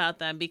really think about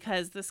them,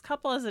 because this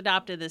couple has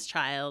adopted this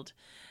child,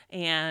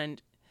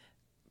 and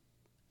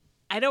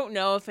I don't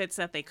know if it's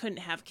that they couldn't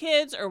have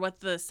kids or what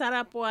the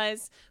setup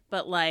was,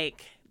 but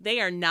like they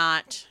are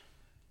not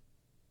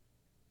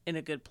in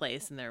a good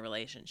place in their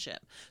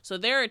relationship. So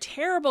they're a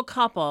terrible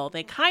couple.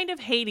 They kind of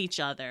hate each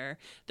other.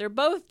 They're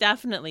both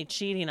definitely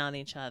cheating on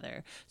each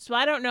other. So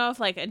I don't know if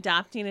like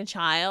adopting a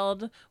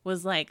child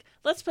was like,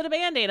 let's put a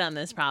Band-Aid on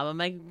this problem,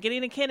 like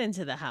getting a kid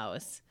into the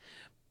house.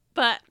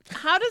 But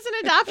how does an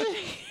adoption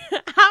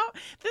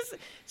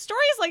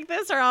stories like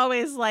this are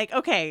always like,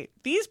 okay,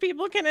 these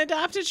people can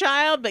adopt a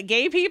child, but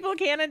gay people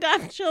can't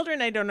adopt children.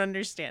 I don't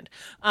understand.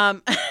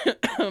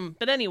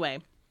 But anyway,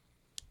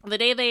 the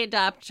day they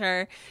adopt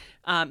her,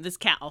 this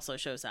cat also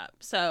shows up.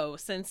 So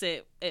since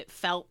it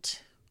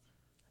felt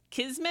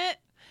kismet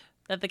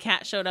that the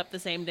cat showed up the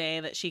same day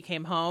that she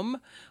came home,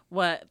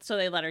 so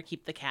they let her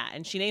keep the cat,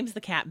 and she names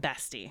the cat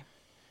Bestie.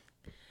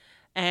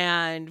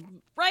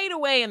 And right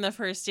away in the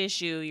first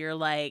issue, you're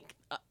like,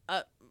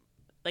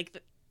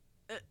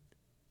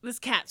 this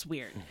cat's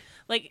weird.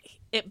 Like,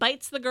 it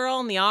bites the girl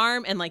in the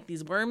arm, and like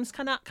these worms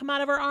come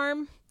out of her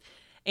arm.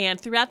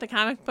 And throughout the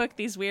comic book,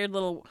 these weird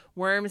little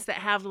worms that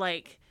have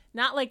like,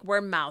 not like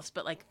worm mouths,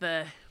 but like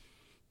the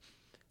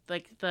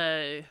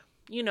the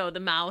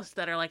mouths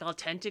that are like all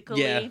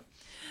tentacly. Yeah.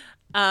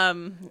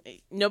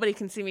 Nobody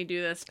can see me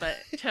do this, but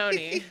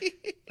Tony.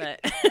 But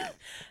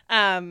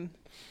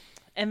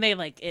and they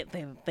like it.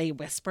 They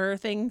whisper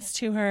things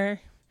to her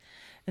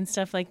and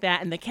stuff like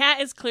that. And the cat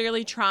is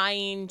clearly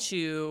trying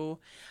to.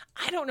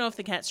 I don't know if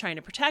the cat's trying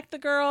to protect the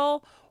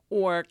girl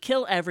or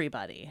kill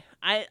everybody.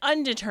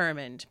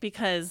 Undetermined,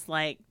 because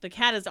like the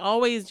cat is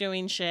always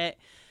doing shit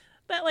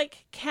that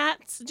like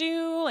cats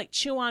do, like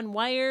chew on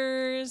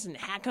wires and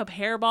hack up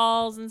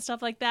hairballs and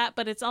stuff like that.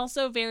 But it's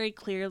also very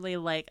clearly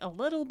like a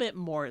little bit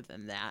more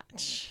than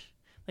that.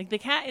 Like the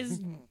cat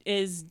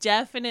is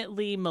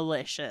definitely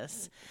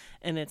malicious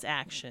in its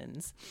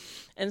actions.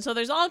 And so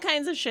there's all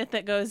kinds of shit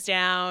that goes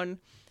down.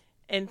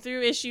 And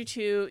through issue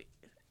 2,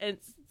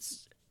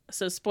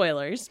 so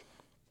spoilers.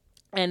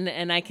 And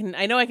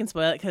I know I can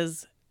spoil it,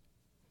 because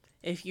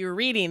if you're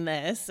reading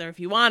this, or if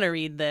you want to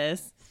read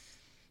this,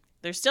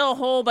 there's still a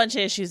whole bunch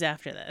of issues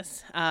after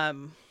this.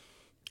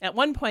 At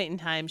one point in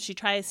time, she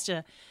tries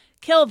to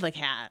kill the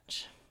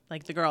cat,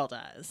 like the girl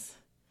does,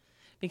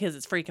 because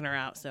it's freaking her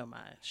out so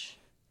much.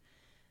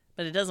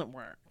 But it doesn't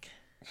work.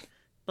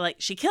 But like,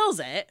 she kills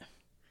it,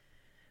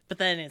 but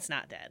then it's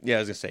not dead. Yeah, I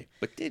was gonna say,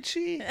 but did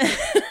she?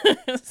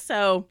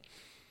 So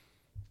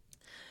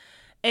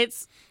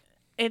it's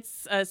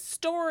a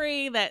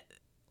story that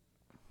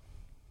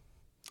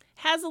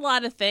has a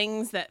lot of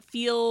things that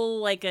feel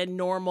like a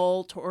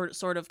normal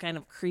sort of kind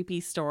of creepy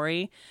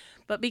story,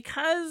 but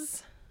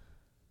because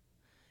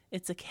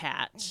it's a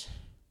cat,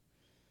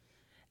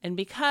 and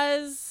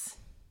because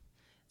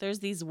there's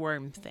these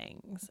worm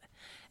things,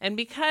 and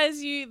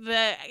because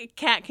the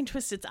cat can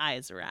twist its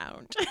eyes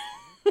around,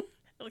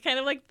 kind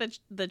of like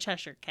the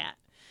Cheshire Cat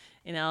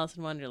in Alice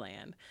in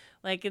Wonderland.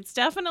 Like, it's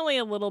definitely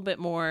a little bit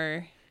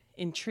more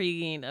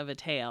intriguing of a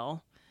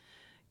tale,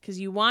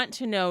 because you want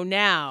to know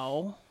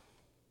now,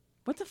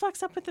 what the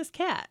fuck's up with this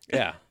cat?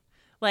 Yeah.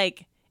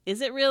 Like,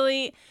 is it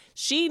really...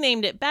 She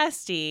named it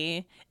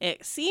Bestie.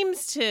 It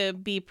seems to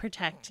be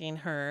protecting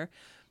her,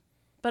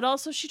 but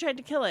also she tried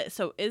to kill it.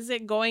 So is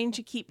it going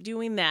to keep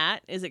doing that?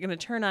 Is it going to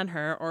turn on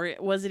her? Or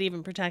was it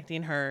even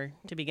protecting her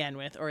to begin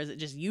with? Or is it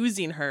just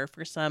using her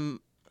for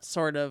some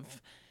sort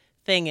of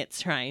thing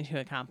it's trying to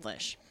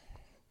accomplish?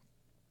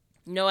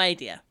 No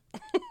idea.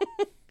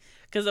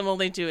 Because I'm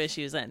only 2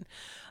 issues in.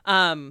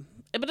 But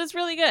it's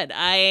really good.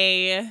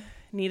 I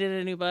needed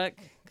a new book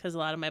because a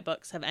lot of my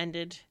books have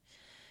ended.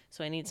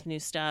 So I need some new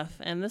stuff.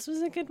 And this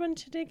was a good one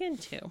to dig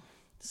into.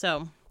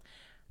 So,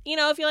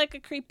 if you like a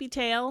creepy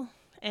tale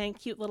and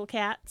cute little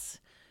cats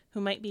who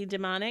might be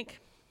demonic,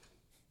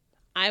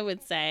 I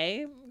would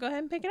say go ahead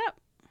and pick it up.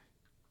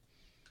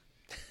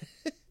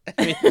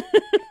 I mean,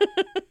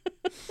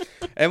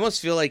 I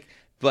almost feel like,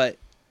 but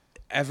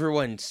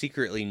everyone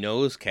secretly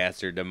knows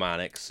cats are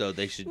demonic, so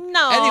they should.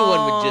 No.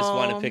 Anyone would just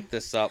want to pick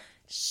this up.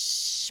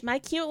 Shh, my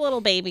cute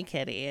little baby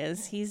kitty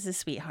he's a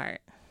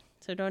sweetheart.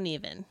 So don't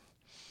even.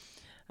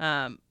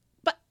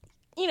 But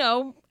you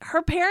know,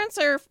 her parents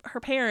are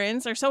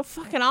so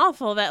fucking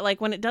awful that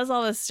like when it does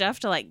all this stuff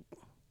to like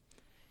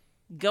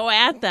go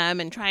at them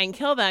and try and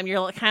kill them,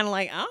 you're kind of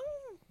like, oh,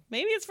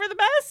 maybe it's for the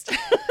best.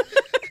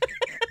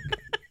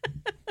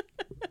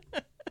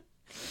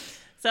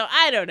 So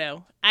I don't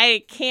know.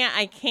 I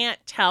can't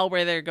tell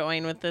where they're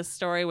going with this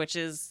story, which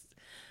is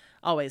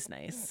always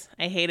nice.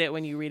 I hate it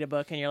when you read a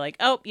book and you're like,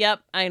 oh,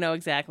 yep, I know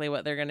exactly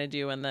what they're going to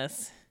do in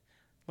this.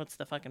 What's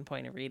the fucking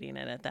point of reading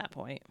it at that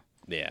point?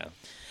 Yeah.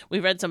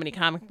 We've read so many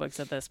comic books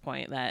at this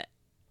point that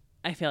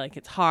I feel like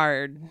it's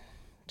hard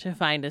to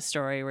find a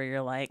story where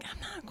you're like,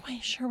 I'm not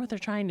quite sure what they're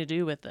trying to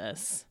do with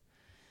this.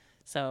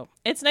 So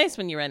it's nice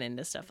when you run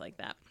into stuff like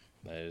that.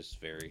 That is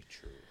very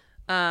true.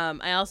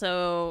 I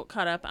also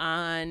caught up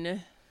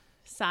on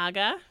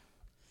Saga.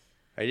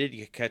 I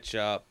did catch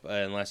up,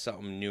 unless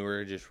something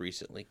newer just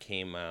recently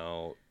came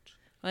out.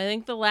 I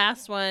think the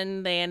last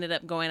one, they ended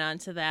up going on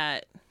to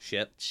that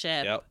Ship.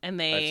 Yep. And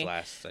That's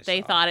last I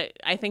they saw. thought it,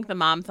 I think the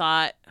mom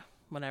thought,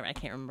 whatever, I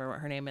can't remember what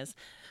her name is.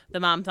 The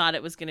mom thought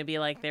it was going to be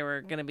like they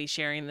were going to be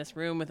sharing this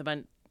room with a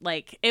bunch,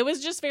 like, it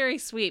was just very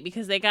sweet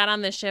because they got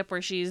on the ship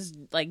where she's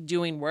like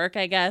doing work,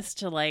 I guess,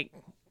 to like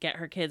get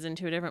her kids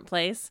into a different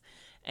place.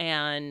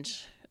 And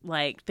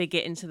like they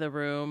get into the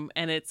room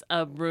and it's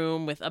a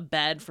room with a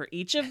bed for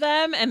each of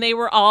them. And they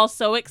were all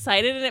so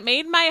excited and it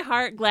made my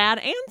heart glad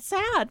and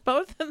sad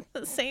both at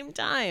the same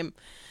time.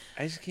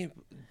 I just can't.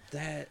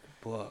 That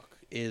book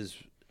is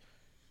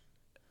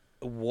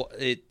what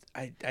it.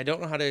 I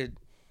don't know how to.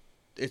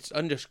 It's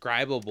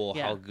undescribable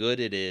how good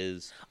it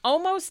is.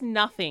 Almost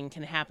nothing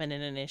can happen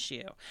in an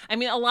issue. I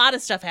mean, a lot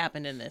of stuff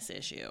happened in this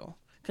issue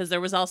because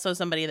there was also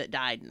somebody that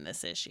died in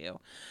this issue.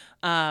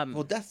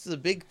 Well, that's the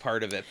big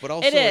part of it, but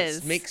also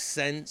it makes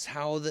sense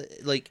how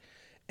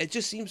it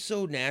just seems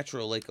so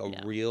natural, like a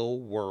real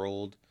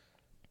world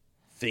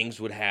things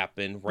would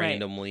happen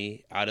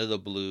randomly out of the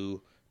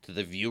blue to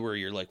the viewer.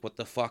 You're like, what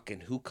the fuck,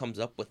 and who comes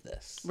up with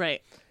this?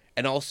 Right.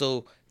 And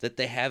also that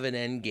they have an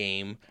end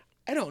game.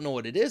 I don't know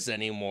what it is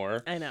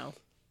anymore. I know.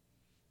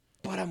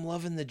 But I'm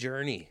loving the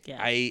journey.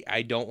 Yeah.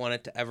 I don't want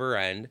it to ever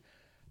end.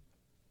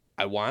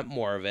 I want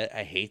more of it.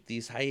 I hate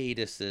these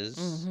hiatuses.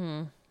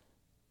 Mm-hmm.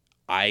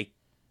 I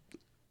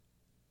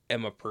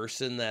am a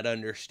person that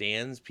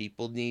understands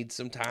people need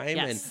some time,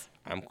 and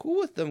I'm cool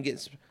with them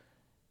getting,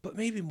 but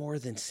maybe more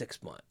than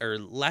 6 months or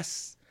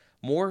less,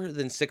 more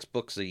than 6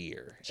 books a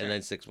year, and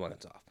then 6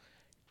 months off.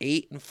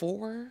 8 and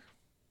 4,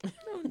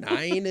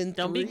 9 and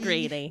 3. Don't be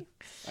greedy.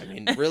 I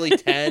mean, really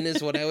 10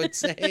 is what I would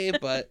say,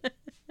 but.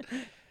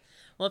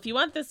 Well, if you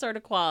want this sort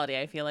of quality,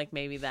 I feel like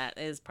maybe that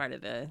is part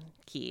of the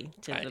key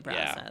to the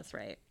process,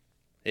 right?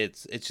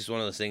 It's just one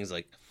of those things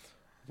like,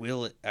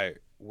 will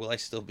I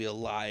still be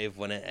alive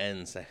when it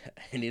ends?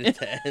 I need it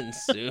to end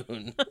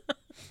soon.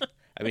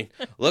 I mean,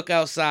 look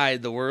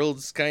outside. The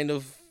world's kind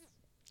of,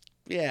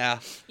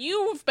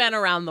 You've been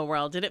around the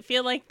world. Did it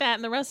feel like that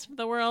in the rest of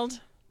the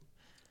world?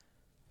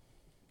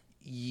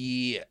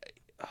 Yeah.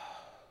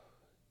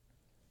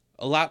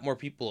 A lot more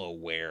people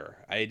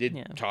aware. I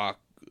did talk,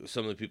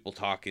 some of the people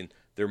talking,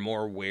 they're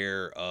more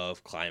aware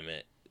of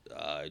climate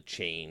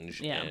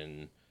change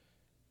and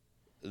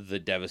the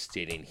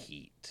devastating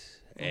heat.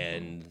 Mm-hmm.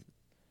 And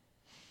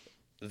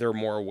they're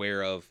more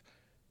aware of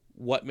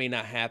what may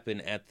not happen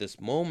at this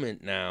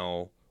moment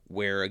now,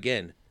 where,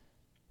 again,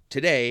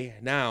 today,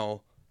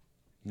 now,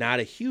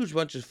 not a huge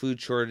bunch of food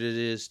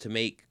shortages to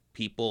make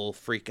people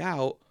freak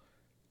out,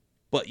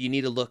 but you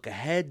need to look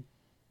ahead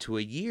to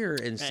a year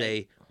and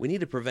say, we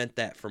need to prevent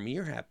that from a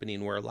year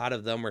happening, where a lot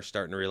of them are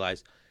starting to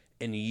realize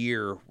in a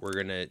year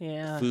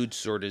food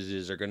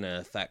shortages are going to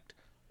affect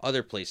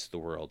other places of the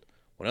world.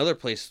 When other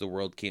places of the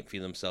world can't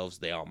feed themselves,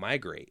 they all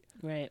migrate.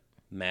 Right.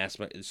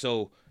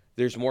 So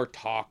there's more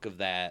talk of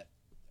that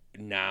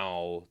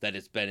now that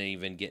it's been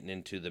even getting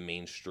into the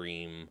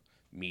mainstream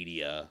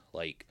media.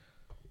 Like,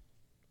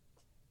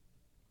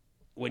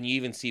 when you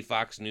even see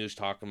Fox News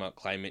talking about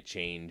climate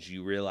change,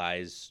 you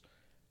realize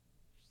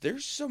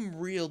there's some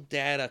real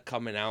data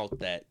coming out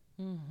that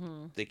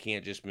they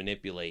can't just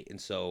manipulate. And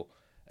so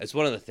it's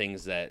one of the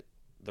things that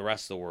the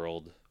rest of the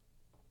world,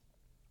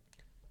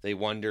 they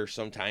wonder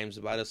sometimes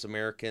about us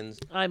Americans.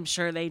 I'm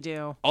sure they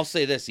do. I'll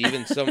say this,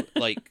 even some,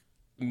 like,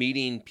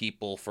 meeting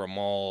people from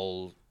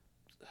all,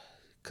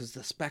 because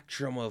the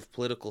spectrum of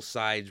political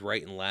sides,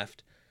 right and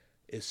left,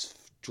 is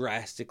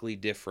drastically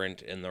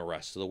different in the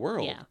rest of the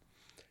world. Yeah.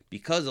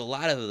 Because a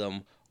lot of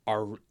them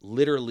are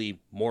literally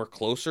more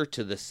closer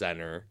to the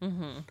center,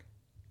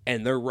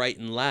 and their right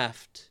and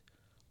left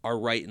are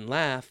right and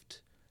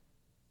left,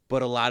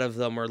 but a lot of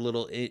them are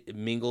little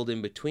mingled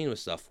in between with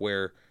stuff,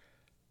 where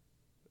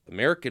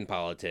American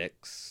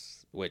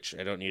politics, which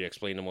I don't need to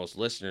explain to most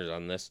listeners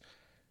on this,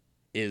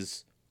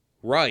 is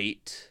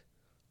right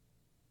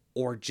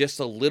or just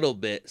a little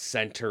bit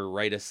center,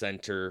 right of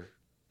center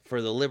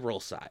for the liberal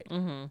side.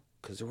 Mm-hmm.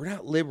 Because we're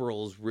not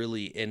liberals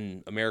really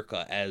in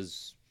America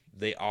as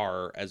they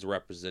are as a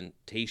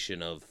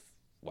representation of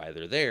why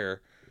they're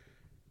there.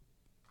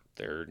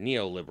 They're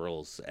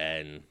neoliberals,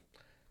 and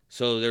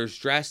so there's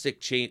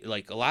drastic change.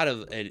 Like a lot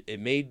of it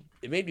made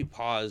me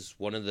pause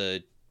one of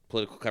the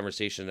political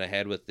conversations I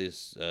had with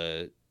these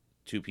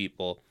two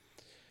people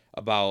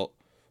about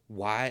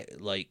why,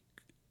 like,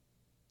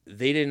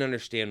 they didn't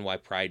understand why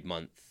Pride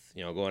Month,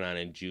 going on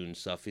in June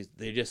stuff.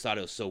 They just thought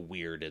it was so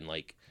weird and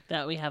like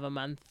that we have a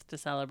month to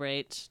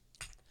celebrate.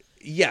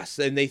 Yes,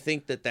 and they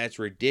think that that's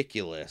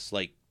ridiculous.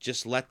 Like,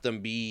 just let them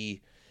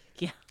be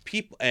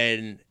people,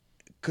 and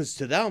because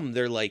to them,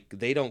 they're like,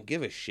 they don't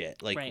give a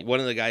shit. Like, right. One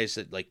of the guys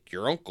said, like,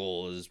 your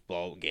uncle is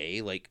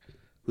gay. Like,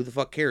 who the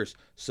fuck cares?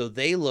 So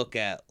they look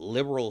at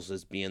liberals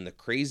as being the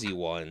crazy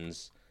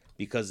ones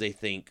because they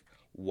think,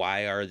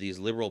 why are these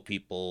liberal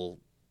people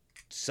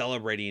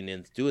celebrating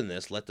and doing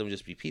this? Let them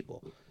just be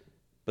people.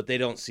 But they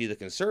don't see the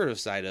conservative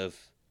side of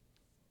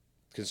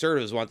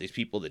conservatives want these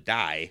people to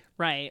die.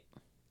 Right.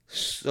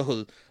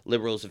 So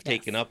liberals have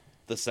taken up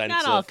the sense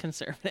Not all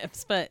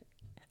conservatives, but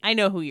I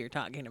know who you're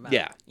talking about.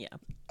 Yeah. Yeah.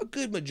 A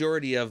good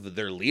majority of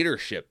their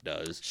leadership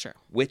does. Sure.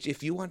 Which,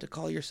 if you want to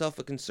call yourself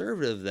a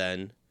conservative,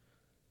 then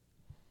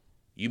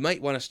you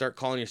might want to start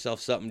calling yourself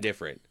something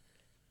different.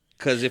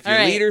 Because if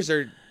your leaders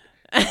are...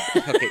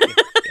 Okay.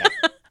 Yeah.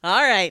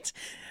 All right.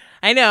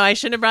 I know. I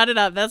shouldn't have brought it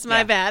up. That's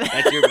my bad.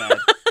 That's your bad.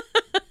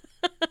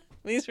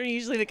 These were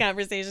usually the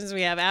conversations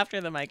we have after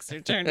the mics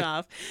are turned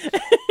off.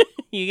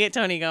 You get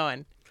Tony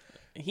going.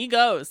 He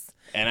goes.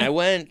 And I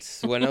went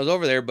when I was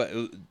over there, but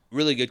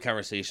really good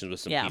conversations with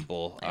some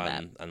people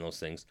on those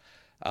things.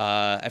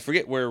 I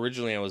forget where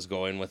originally I was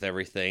going with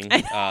everything.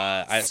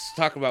 I was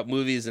talking about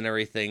movies and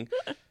everything.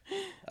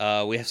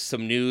 We have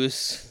some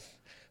news.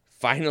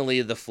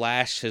 Finally, The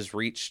Flash has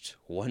reached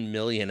 1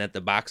 million at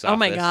the box office. Oh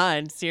my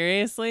God.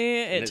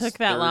 Seriously? It took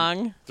that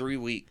long? 3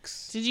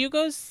 weeks. Did you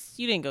go?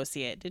 You didn't go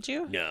see it, did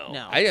you?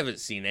 No. I haven't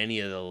seen any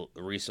of the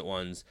recent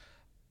ones.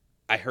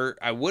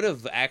 I would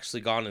have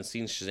actually gone and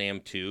seen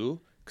Shazam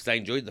 2 because I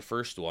enjoyed the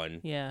first one.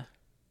 Yeah.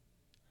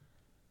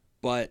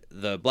 But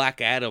the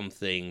Black Adam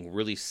thing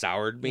really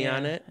soured me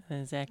on it.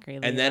 Exactly.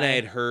 And then I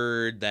had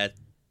heard that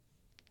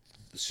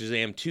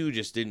Shazam 2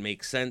 just didn't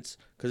make sense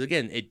because,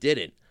 again, it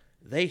didn't.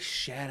 They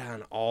shat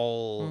on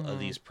all of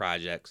these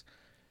projects.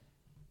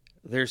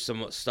 There's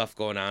some stuff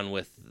going on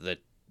with the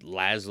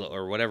Laszlo,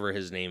 or whatever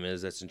his name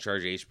is, that's in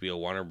charge of HBO,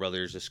 Warner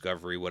Brothers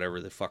Discovery, whatever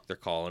the fuck they're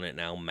calling it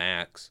now,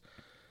 Max.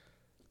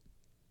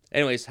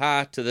 Anyways,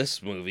 to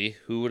this movie.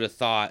 Who would have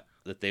thought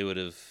that they would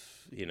have,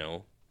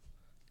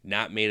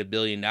 not made $1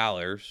 billion?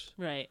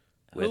 Right.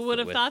 Who would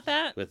have thought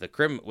that? With a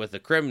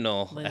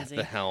criminal Lindsay. at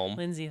the helm.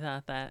 Lindsay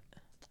thought that.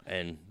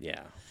 And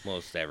yeah,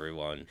 most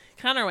everyone.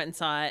 Connor went and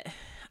saw it.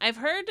 I've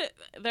heard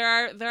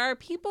there are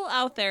people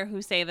out there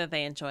who say that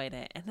they enjoyed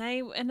it, and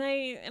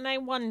I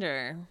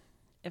wonder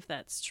if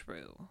that's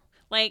true.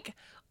 Like,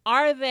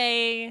 are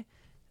they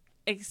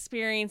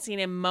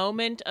experiencing a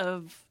moment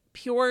of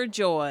pure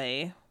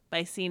joy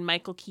by seeing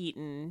Michael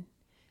Keaton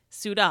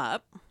suit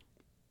up?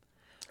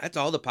 That's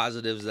all the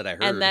positives that I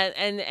heard.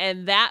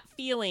 And that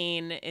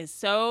feeling is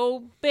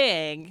so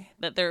big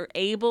that they're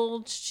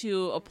able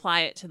to apply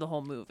it to the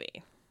whole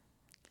movie.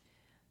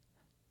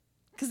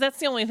 Because that's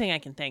the only thing I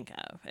can think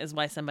of is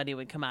why somebody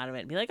would come out of it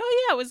and be like,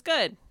 oh, yeah, it was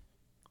good.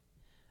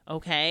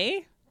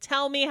 Okay.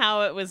 Tell me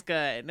how it was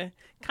good.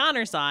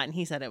 Connor saw it and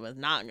he said it was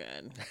not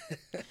good.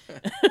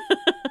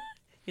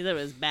 He said it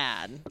was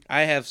bad.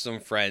 I have some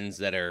friends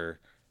that are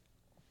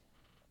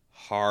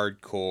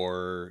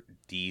hardcore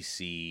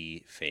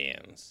DC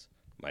fans.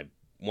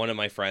 One of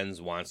my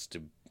friends wants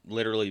to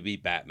literally be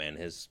Batman.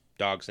 His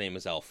dog's name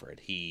is Alfred.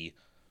 He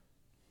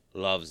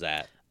loves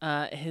that.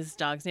 His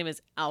dog's name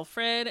is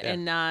Alfred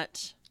and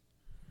not...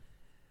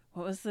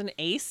 What was the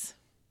Ace?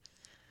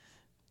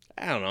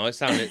 I don't know. It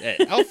sounded...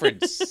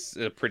 Alfred's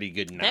a pretty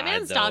good nod, That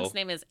man's though. dog's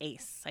name is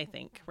Ace, I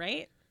think,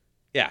 right?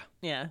 Yeah.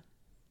 Yeah.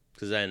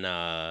 Because then,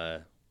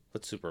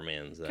 what's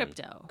Superman's then?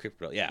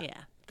 Crypto, yeah.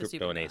 Yeah.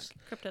 Crypto and Ace.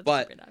 Crypto's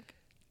but super dog.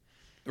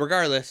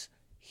 Regardless,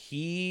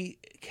 he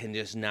can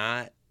just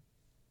not...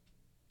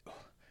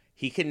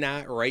 He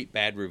cannot write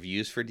bad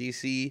reviews for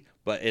DC,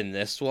 but in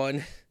this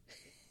one,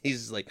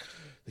 he's like,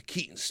 the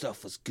Keaton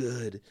stuff was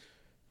good.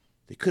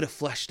 They could have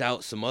fleshed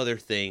out some other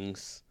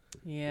things.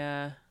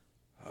 Yeah.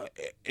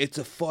 It's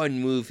a fun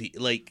movie.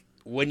 Like,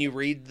 when you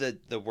read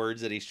the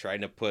words that he's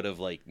trying to put of,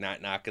 like,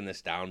 not knocking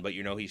this down, but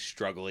he's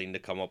struggling to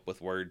come up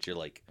with words, you're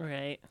like,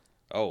 right.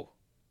 Oh,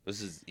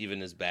 this is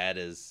even as bad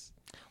as...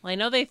 Well, I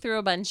know they threw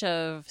a bunch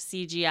of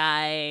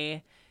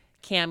CGI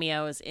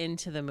cameos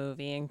into the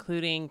movie,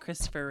 including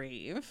Christopher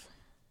Reeve,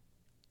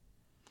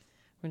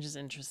 which is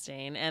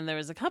interesting. And there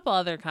was a couple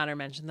other Connor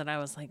mentioned that I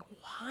was like,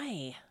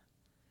 why?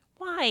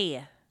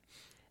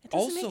 It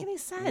doesn't make any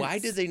sense. Why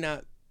did they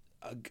not...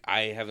 I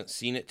haven't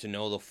seen it to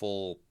know the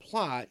full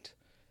plot,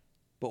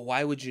 but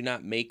why would you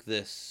not make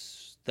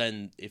this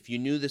then? If you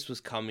knew this was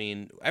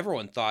coming,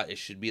 everyone thought it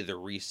should be the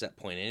reset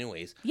point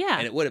anyways. Yeah.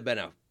 And it would have been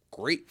a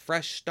great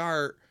fresh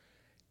start.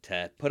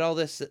 to put all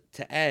this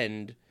to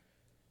end,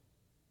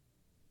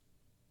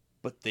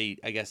 but they,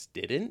 I guess,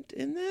 didn't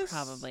in this?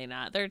 Probably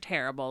not. They're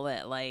terrible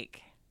at,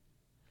 like...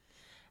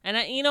 And,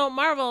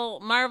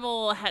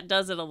 Marvel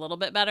does it a little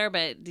bit better,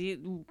 but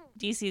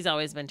DC's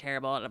always been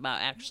terrible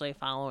about actually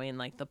following,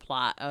 like, the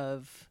plot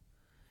of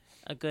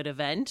a good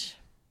event.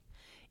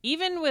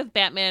 Even with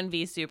Batman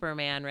v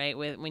Superman, right,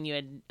 when you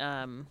had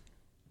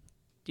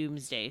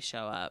Doomsday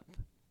show up.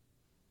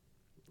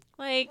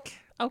 Like,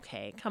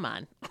 okay, come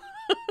on.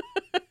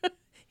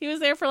 He was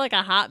there for like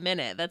a hot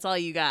minute. That's all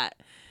you got.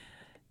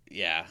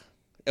 Yeah.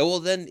 Well,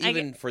 then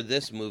even for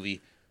this movie,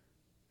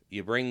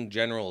 you bring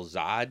General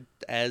Zod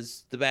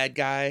as the bad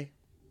guy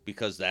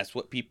because that's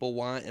what people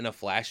want in a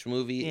Flash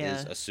movie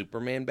is a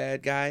Superman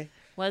bad guy.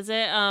 Was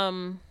it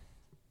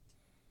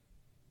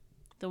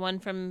the one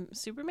from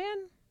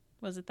Superman?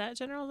 Was it that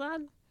General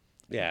Zod?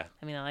 Yeah.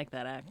 I mean, I like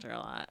that actor a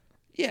lot.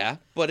 Yeah,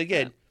 but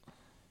again,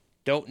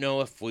 don't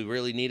know if we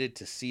really needed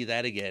to see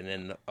that again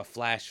in a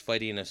Flash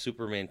fighting a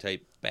Superman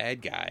type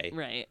bad guy.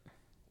 Right.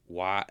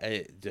 Why?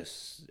 I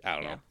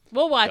don't know.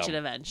 We'll watch it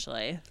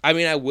eventually. I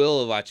mean, I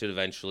will watch it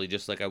eventually,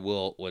 just like I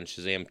will when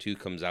Shazam 2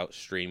 comes out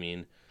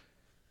streaming,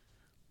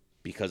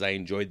 because I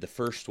enjoyed the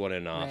first one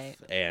enough,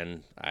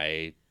 and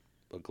I'm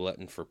a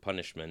glutton for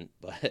punishment,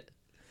 but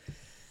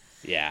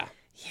yeah.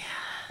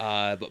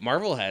 Yeah. But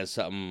Marvel has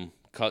something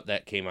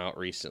that came out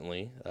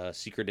recently,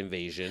 Secret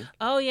Invasion.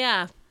 Oh,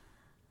 yeah.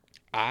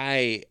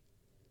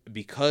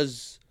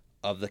 Because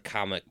of the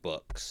comic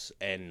books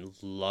and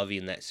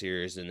loving that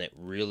series, and it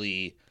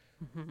really,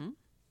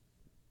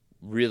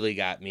 really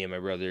got me and my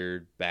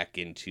brother back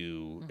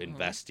into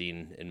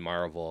investing in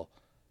Marvel.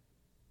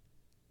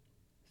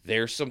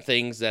 There's some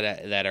things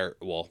that are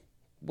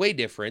way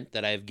different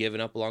that I've given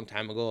up a long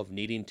time ago of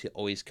needing to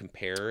always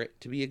compare it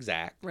to be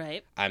exact.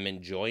 Right. I'm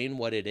enjoying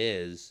what it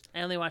is.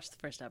 I only watched the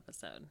first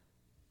episode.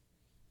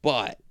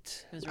 But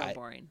it was real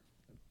boring.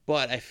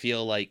 But I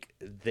feel like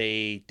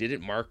they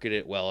didn't market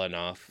it well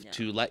enough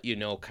to let you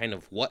know kind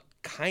of what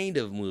kind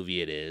of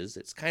movie it is.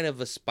 It's kind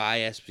of a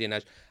spy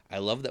espionage. I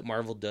love that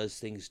Marvel does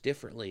things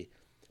differently,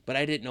 but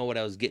I didn't know what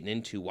I was getting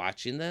into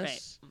watching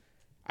this. Right.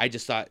 I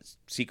just thought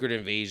Secret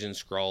Invasion,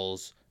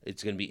 Skrulls,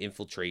 it's going to be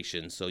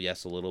infiltration. So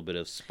yes, a little bit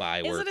of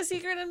spy work. Is it a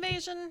secret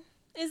invasion?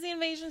 Is the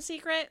invasion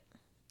secret?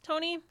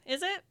 Tony,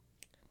 is it?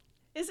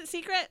 Is it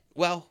secret?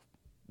 Well,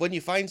 when you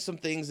find some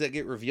things that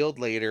get revealed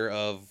later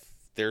of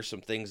there's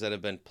some things that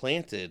have been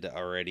planted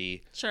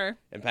already. Sure.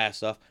 And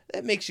passed off.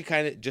 That makes you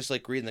kind of, just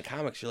like reading the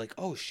comics, you're like,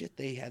 oh shit,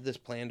 they had this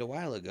planned a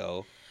while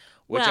ago.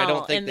 Which I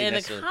don't think in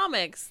the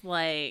comics,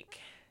 like,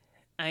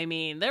 I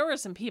mean, there were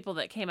some people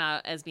that came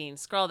out as being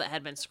Skrull that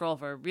had been Skrull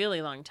for a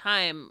really long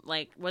time.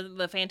 Like, was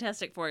the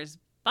Fantastic Four's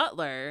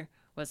butler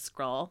was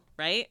Skrull,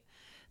 right?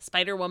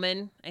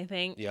 Spider-Woman, I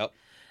think. Yep.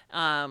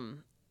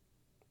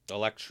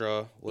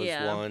 Elektra was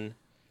one.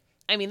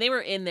 I mean, they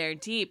were in there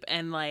deep,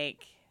 and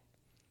like,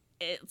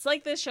 it's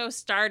like this show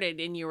started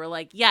and you were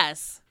like,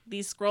 yes,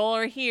 these Skrull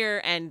are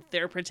here and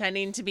they're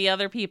pretending to be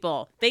other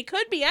people. They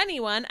could be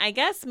anyone. I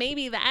guess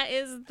maybe that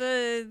is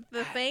the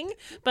thing.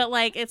 But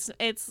like, it's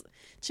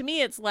to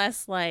me, it's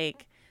less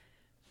like,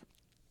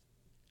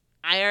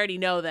 I already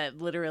know that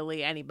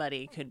literally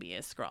anybody could be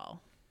a Skrull.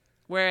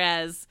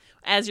 Whereas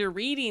as you're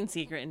reading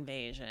Secret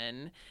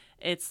Invasion,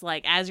 it's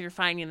like, as you're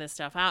finding this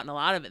stuff out, and a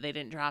lot of it they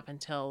didn't drop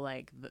until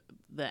like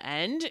the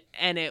end,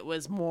 and it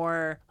was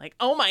more like,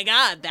 oh my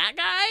god, that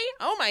guy,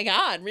 oh my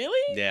god,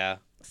 really? Yeah.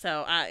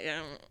 So I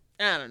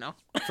don't know.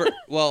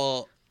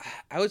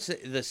 I would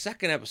say the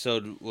second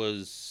episode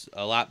was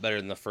a lot better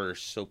than the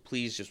first, so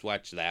please just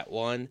watch that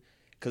one,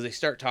 because they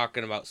start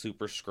talking about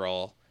Super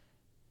Skrull,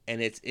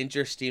 and it's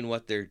interesting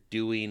what they're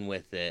doing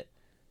with it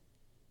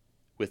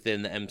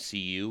within the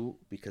MCU,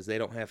 because they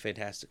don't have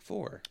Fantastic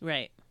Four.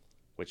 Right.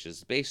 Which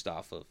is based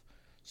off of.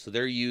 So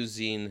they're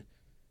using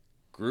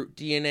Groot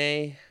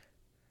DNA.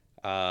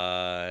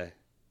 They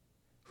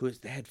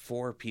had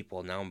 4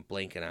 people. Now I'm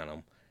blanking on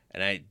them.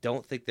 And I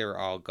don't think they were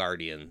all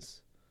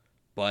Guardians.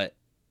 But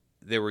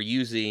they were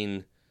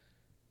using,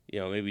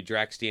 maybe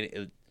Drax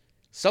DNA.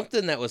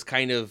 Something that was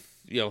kind of,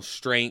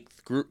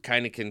 strength. Groot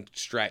kind of can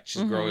stretch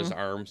and grow his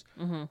arms.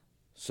 Mm-hmm.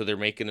 So they're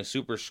making a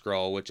Super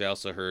Skrull, which I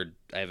also heard,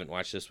 I haven't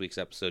watched this week's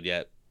episode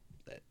yet,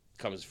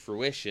 comes to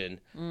fruition.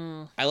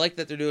 I like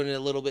that they're doing it a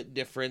little bit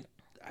different.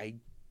 I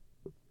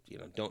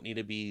don't need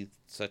to be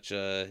needs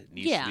to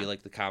be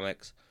like the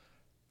comics.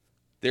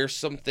 There's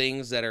some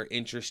things that are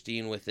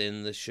interesting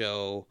within the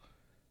show.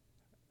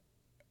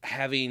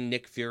 Having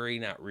Nick Fury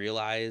not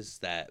realize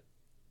that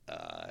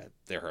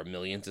there are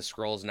millions of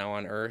Skrulls now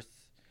on Earth,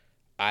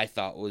 I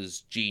thought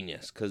was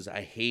genius, because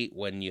I hate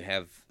when you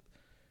have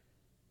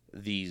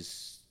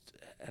these,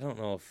 I don't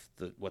know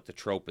what the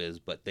trope is,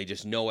 but they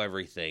just know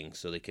everything,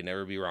 so they can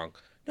never be wrong.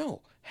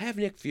 No, have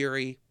Nick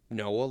Fury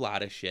know a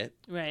lot of shit.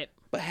 Right.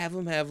 But have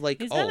him have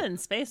like, he's been in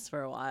space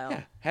for a while.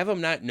 Yeah, have him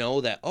not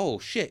know that, oh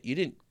shit, you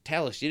didn't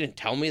tell us, you didn't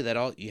tell me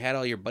that you had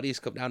all your buddies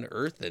come down to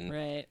Earth and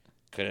right.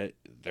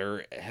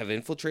 have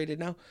infiltrated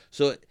now.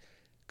 So,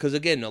 Because,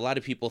 again, a lot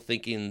of people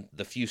thinking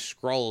the few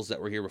Skrulls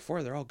that were here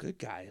before, they're all good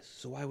guys.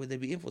 So why would they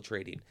be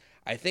infiltrating?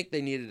 I think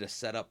they needed to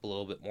set up a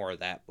little bit more of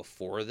that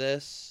before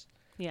this.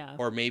 Yeah.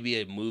 Or maybe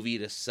a movie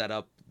to set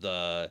up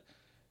the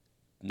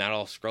not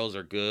all Skrulls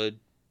are good,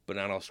 but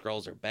not all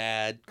Skrulls are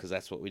bad, because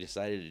that's what we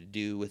decided to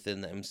do within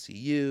the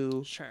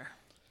MCU. Sure.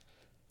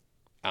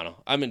 I don't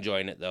know. I'm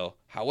enjoying it, though.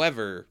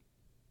 However,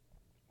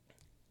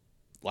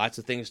 lots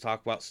of things to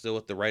talk about still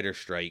with the writer's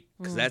strike,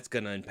 because that's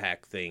going to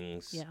impact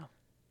things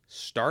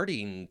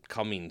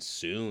coming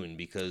soon,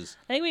 because...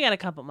 I think we got a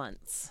couple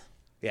months.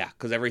 Yeah,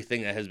 because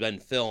everything that has been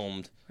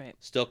filmed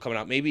still coming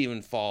out, maybe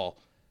even fall.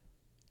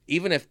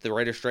 Even if the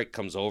writer's strike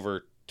comes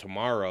over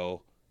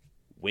tomorrow,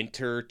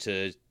 winter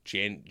to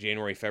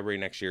January, February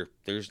next year,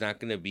 there's not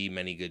going to be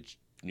many good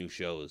new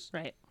shows.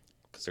 Right.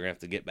 Because they're going to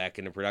have to get back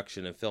into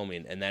production and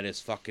filming, and that is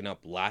fucking up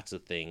lots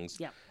of things.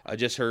 Yeah. I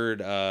just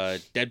heard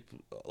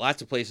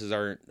lots of places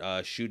aren't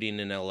shooting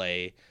in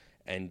LA,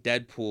 and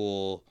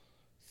Deadpool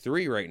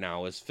 3 right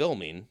now is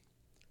filming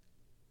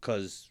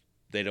because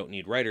they don't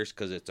need writers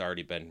because it's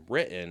already been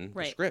written,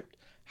 the script.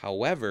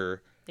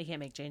 However... They can't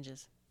make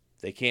changes.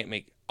 They can't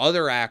make...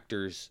 Other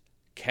actors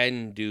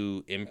can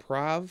do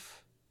improv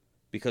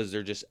because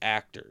they're just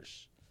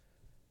actors.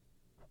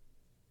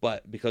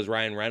 But because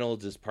Ryan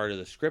Reynolds is part of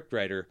the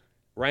scriptwriter,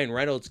 Ryan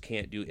Reynolds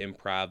can't do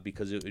improv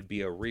because it would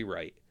be a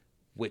rewrite,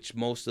 which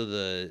most of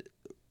the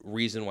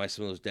reason why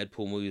some of those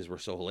Deadpool movies were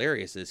so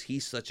hilarious is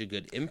he's such a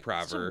good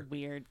improver. Such a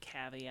weird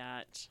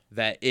caveat.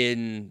 That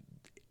in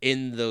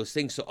those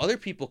things, so other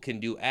people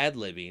can do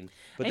ad-libbing,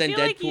 but then I feel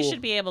Deadpool... like you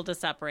should be able to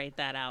separate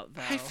that out,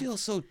 though. I feel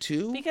so,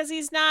 too. Because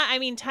he's not, I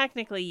mean,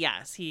 technically,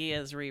 yes, he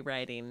is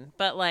rewriting,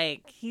 but,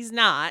 like, he's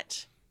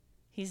not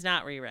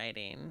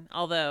rewriting,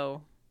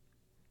 although...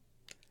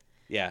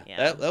 Yeah.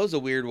 That was a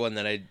weird one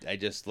that I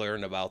just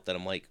learned about that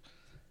I'm like,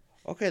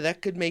 okay,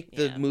 that could make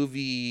the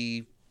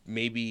movie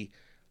maybe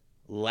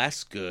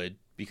less good,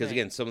 because,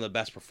 again, some of the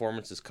best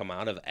performances come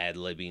out of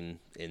ad-libbing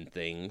in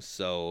things,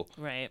 so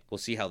we'll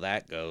see how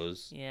that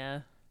goes.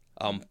 Yeah.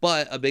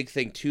 But a big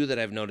thing, too, that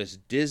I've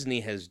noticed Disney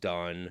has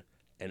done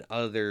and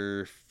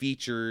other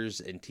features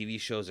and TV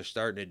shows are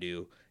starting to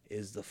do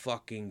is the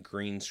fucking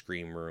green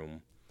screen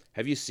room.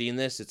 Have you seen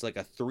this? It's like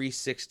a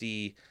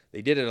 360...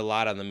 They did it a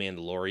lot on The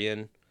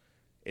Mandalorian.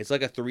 It's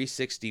like a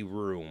 360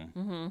 room.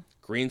 Mm-hmm.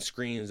 Green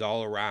screens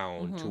all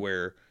around to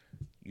where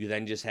you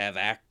then just have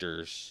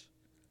actors...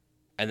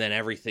 And then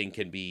everything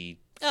can be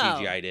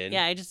CGI'd in.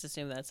 Yeah, I just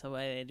assume that's the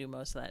way they do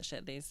most of that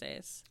shit these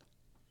days.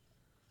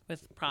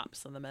 With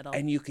props in the middle.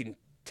 And you can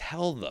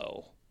tell,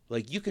 though.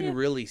 Like, you can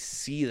really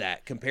see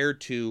that compared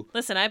to...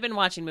 Listen, I've been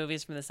watching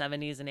movies from the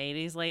 70s and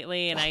 80s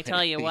lately, and I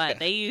tell you what,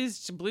 they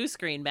used blue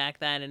screen back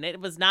then, and it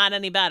was not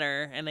any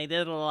better, and they did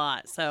it a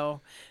lot,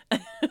 so...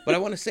 But I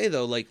want to say,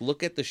 though, like,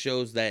 look at the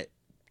shows that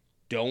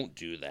don't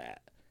do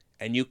that.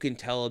 And you can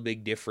tell a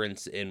big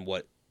difference in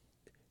what...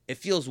 It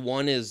feels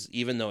one is,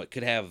 even though it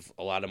could have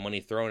a lot of money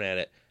thrown at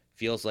it,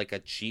 feels like a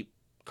cheap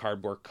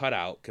cardboard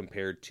cutout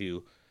compared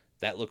to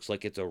that looks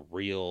like it's a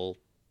real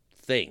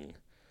thing.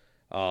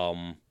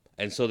 And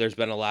so there's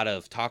been a lot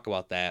of talk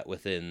about that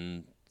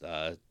within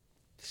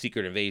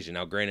Secret Invasion.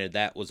 Now, granted,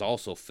 that was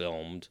also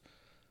filmed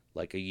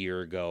like a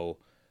year ago.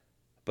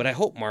 But I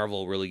hope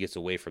Marvel really gets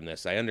away from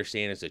this. I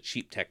understand it's a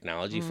cheap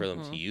technology for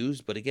them to use.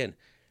 But again,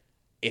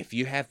 if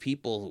you have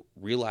people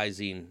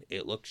realizing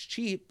it looks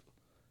cheap,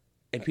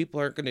 and people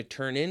aren't going to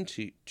tune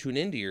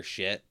into your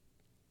shit,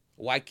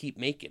 why keep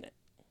making it?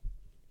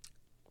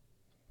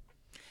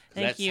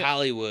 That's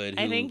Hollywood.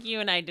 I think you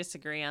and I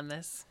disagree on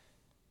this.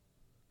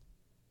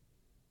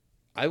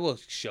 I will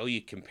show you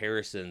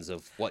comparisons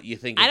of what you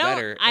think is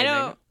better.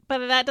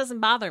 But that doesn't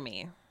bother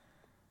me.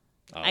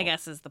 Oh, I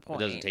guess is the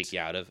point. It doesn't take you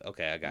out of...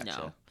 Okay, I got you.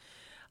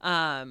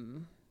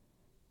 No.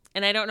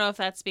 And I don't know if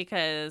that's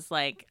because,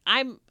 like,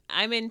 I'm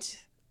into...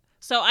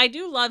 So I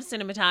do love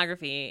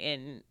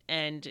cinematography,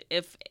 and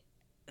if...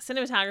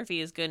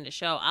 cinematography is good in a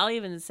show, I'll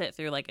even sit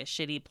through like a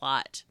shitty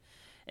plot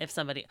if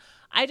somebody...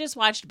 I just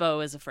watched Beau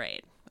is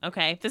Afraid.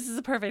 Okay? This is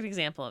a perfect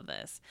example of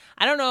this.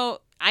 I don't know...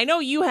 I know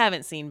you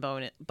haven't seen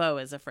Beau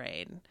is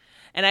Afraid.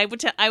 And I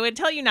would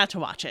tell you not to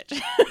watch it.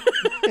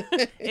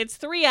 It's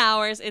 3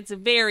 hours. It's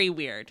very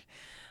weird.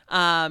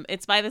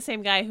 It's by the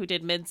same guy who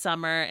did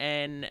Midsommar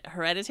and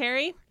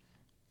Hereditary.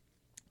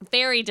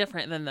 Very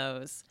different than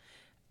those.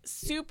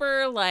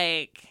 Super,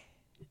 like...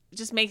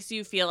 just makes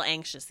you feel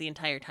anxious the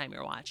entire time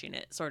you're watching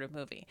it sort of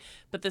movie.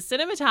 But the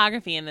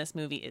cinematography in this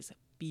movie is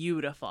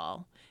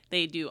beautiful.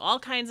 They do all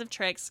kinds of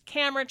tricks,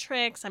 camera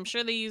tricks. I'm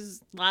sure they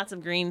use lots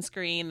of green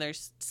screen.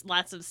 There's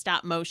lots of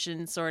stop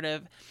motion sort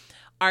of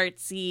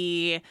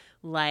artsy,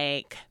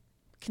 like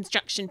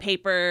construction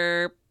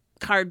paper,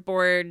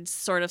 cardboard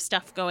sort of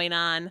stuff going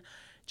on.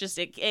 Just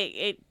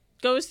it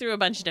goes through a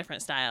bunch of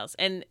different styles.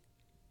 And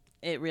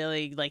it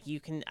really, like,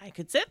 I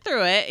could sit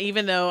through it,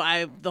 even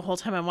though the whole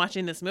time I'm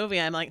watching this movie,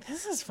 I'm like,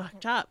 this is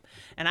fucked up.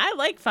 And I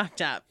like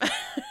fucked up.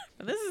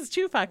 But this is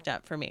too fucked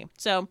up for me.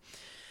 So,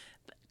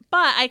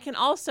 but I can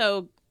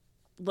also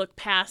look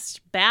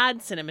past bad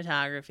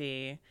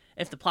cinematography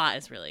if the plot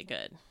is really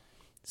good.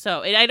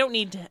 So I don't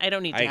need to. I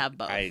don't need to have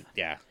both.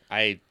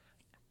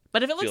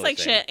 But if it looks like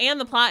shit and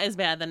the plot is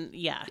bad, then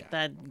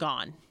then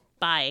gone.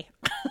 Bye.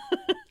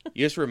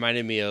 You just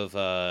reminded me of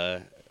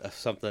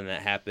something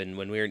that happened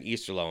when we were in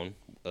Easterlone,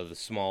 the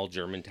small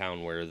German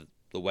town where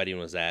the wedding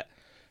was at.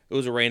 It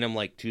was a random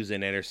Tuesday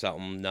night or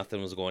something.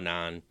 Nothing was going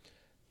on.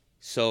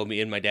 So me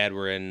and my dad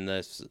were in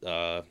this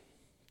the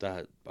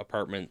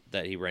apartment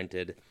that he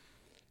rented,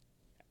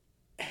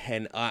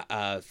 and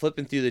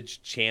flipping through the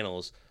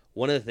channels.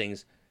 One of the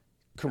things,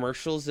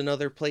 commercials in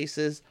other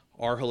places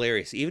are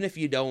hilarious. Even if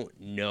you don't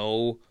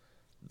know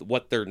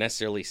what they're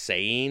necessarily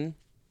saying,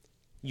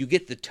 you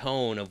get the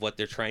tone of what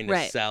they're trying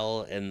to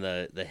sell, and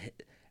and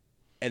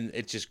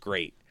it's just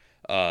great.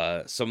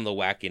 Some of the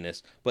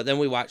wackiness. But then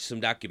we watched some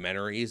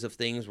documentaries of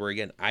things where,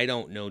 again, I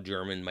don't know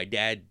German. My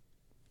dad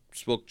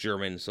spoke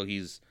German, so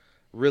he's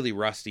really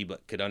rusty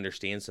but could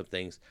understand some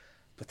things.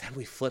 But then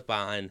we flip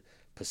on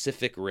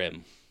Pacific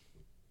Rim.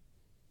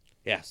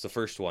 Yeah, it's the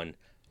first one.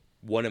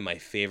 One of my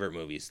favorite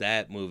movies.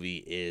 That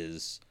movie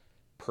is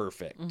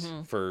perfect.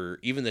 For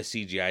even the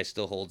CGI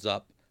still holds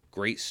up.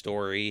 Great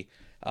story.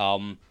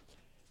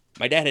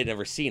 My dad had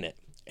never seen it,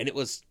 and it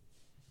was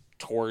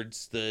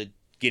towards the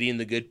getting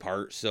the good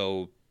part,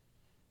 so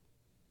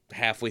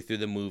halfway through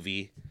the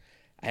movie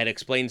I had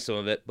explained some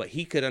of it, but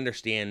he could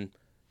understand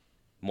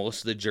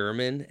most of the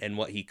German, and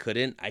what he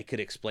couldn't, I could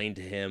explain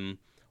to him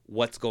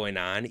what's going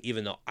on,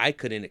 even though I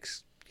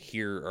couldn't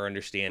hear or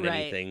understand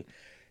anything.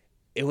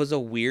 It was a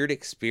weird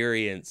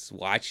experience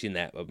watching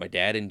that, but my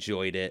dad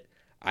enjoyed it.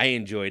 I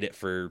enjoyed it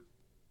for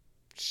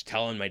just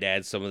telling my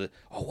dad some of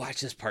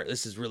watch this part.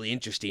 This is really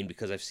interesting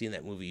because I've seen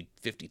that movie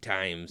 50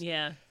 times.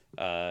 Yeah.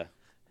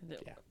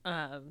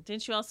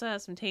 Didn't you also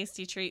have some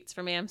tasty treats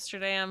from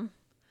Amsterdam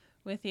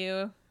with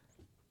you?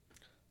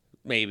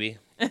 Maybe.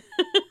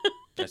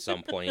 At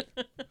some point.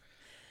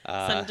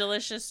 Some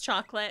delicious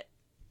chocolate.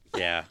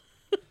 Yeah.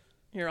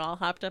 You're all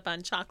hopped up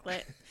on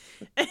chocolate.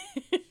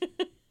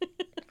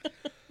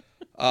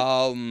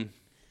 All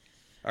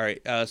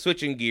right.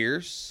 Switching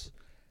gears.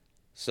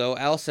 So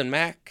Allison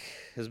Mack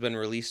has been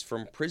released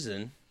from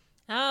prison.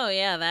 Oh,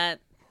 yeah,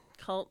 that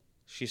cult.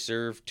 She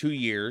served 2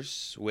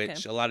 years,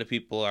 which a lot of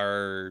people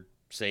are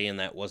saying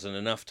that wasn't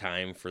enough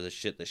time for the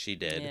shit that she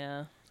did.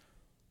 Yeah.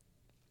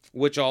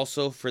 Which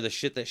also, for the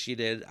shit that she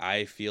did,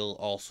 I feel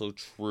also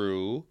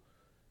true.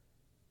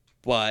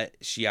 But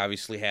she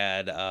obviously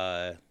had,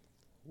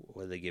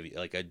 what did they give you?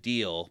 A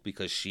deal,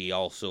 because she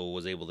also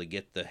was able to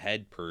get the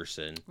head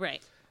person.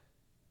 Right.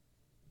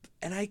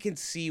 And I can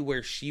see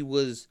where she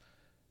was,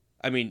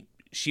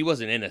 she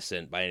wasn't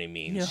innocent by any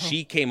means. No.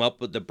 She came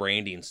up with the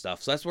branding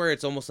stuff. So that's where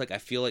it's almost like I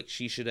feel like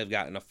she should have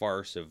gotten a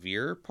far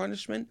severe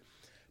punishment.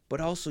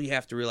 But also you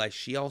have to realize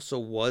she also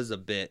was a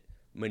bit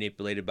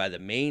manipulated by the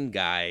main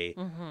guy.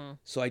 Mm-hmm.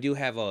 So I do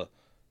have a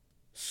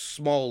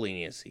small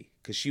leniency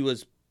because she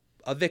was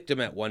a victim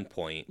at one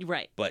point.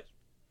 Right. But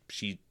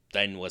she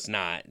then was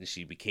not, and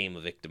she became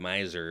a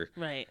victimizer.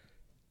 Right.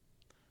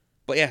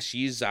 But yeah,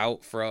 she's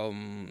out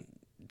from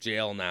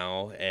jail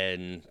now,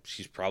 and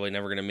she's probably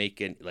never going to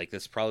make it.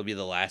 This probably be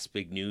the last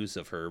big news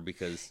of her,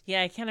 because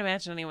I can't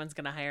imagine anyone's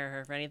going to hire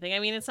her for anything.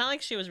 It's not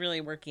like she was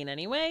really working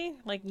anyway.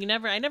 I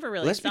never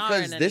really saw her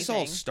in anything. That's because this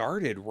all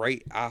started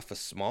right off of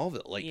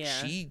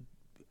Smallville.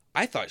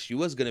 I thought she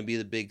was going to be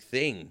the big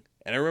thing,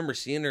 and I remember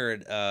seeing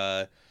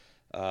her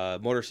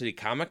at Motor City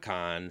Comic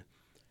Con,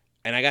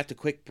 and I got to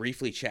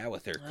briefly chat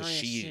with her because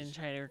she didn't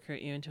try to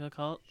recruit you into a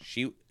cult.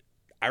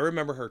 I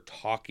remember her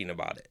talking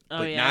about it,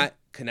 but not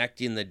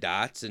connecting the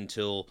dots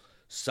until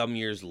some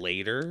years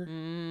later.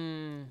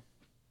 Mm.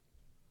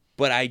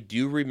 But I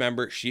do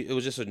remember it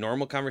was just a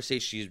normal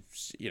conversation.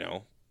 She,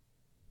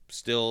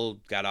 still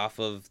got off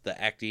of the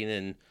acting,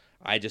 and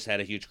I just had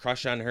a huge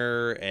crush on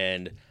her.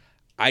 And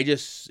I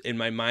just, in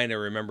my mind, I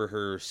remember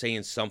her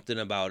saying something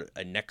about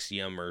a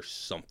Nexium or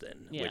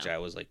something, which I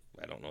was like,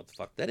 I don't know what the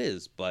fuck that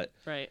is, but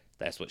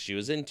that's what she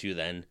was into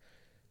then.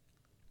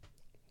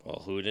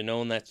 Well, who would have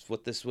known that's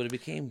what this would have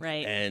became?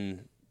 Right.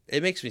 And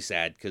it makes me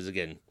sad because,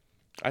 again,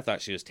 I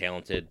thought she was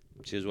talented.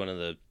 She was one of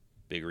the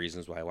big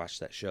reasons why I watched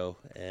that show.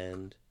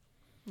 And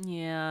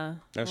yeah.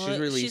 Now she's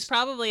released. She's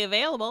probably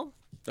available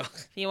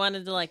if you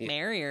wanted to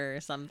marry her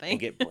or something. And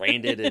get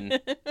branded and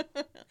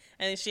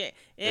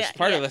it's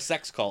part of a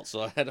sex cult.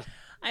 So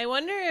I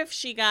wonder if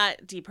she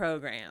got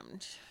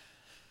deprogrammed.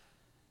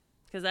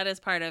 Because that is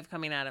part of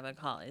coming out of a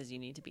cult, is you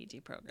need to be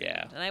deprogrammed.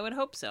 Yeah. And I would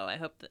hope so. I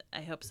hope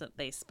that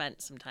they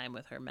spent some time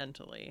with her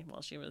mentally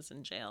while she was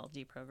in jail,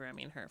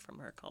 deprogramming her from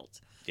her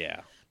cult.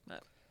 Yeah.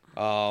 But.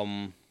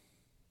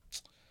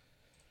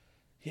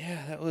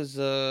 Yeah, that was,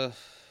 did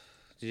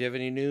you have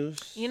any news?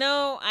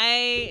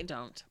 I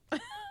don't.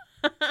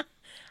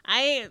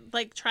 I,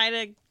 try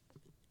to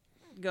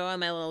go on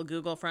my little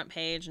Google front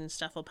page and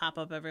stuff will pop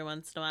up every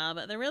once in a while,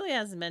 but there really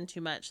hasn't been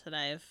too much that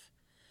I've,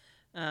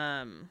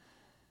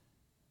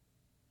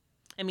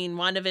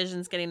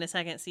 WandaVision's getting a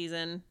second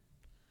season.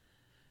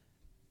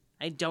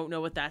 I don't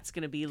know what that's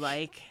going to be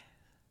like,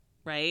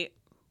 right?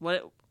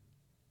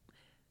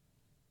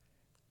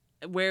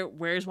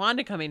 where's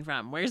Wanda coming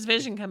from? Where's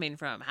Vision coming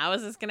from? How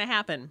is this going to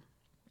happen?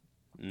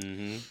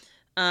 Mm-hmm.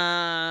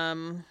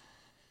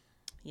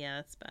 Yeah,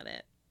 that's about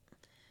it.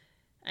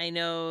 I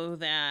know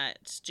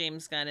that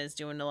James Gunn is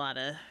doing a lot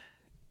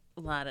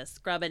of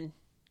scrubbing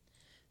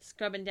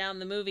down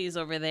the movies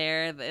over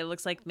there. It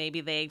looks like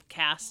maybe they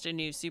cast a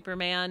new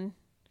Superman.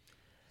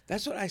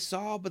 That's what I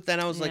saw, but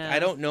then I was like, Yeah. I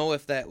don't know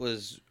if that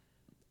was,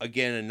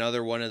 again,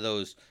 another one of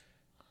those,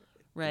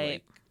 Right.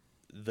 like,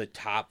 the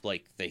top,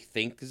 like, they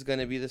think is going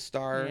to be the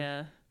star.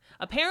 Yeah.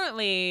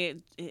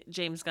 Apparently,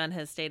 James Gunn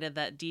has stated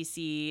that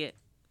DC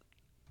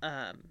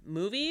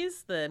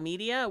movies, the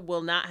media,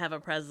 will not have a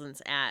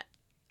presence at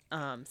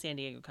San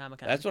Diego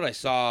Comic-Con. That's what I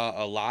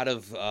saw. A lot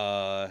of,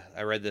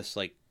 I read this,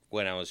 like,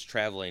 when I was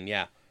traveling.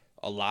 Yeah,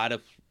 a lot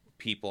of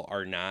people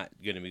are not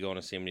going to be going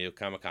to San Diego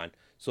Comic-Con.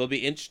 So it'll be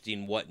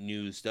interesting what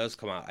news does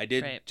come out. I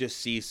did just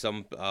see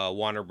some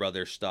Warner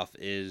Brothers stuff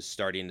is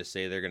starting to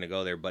say they're going to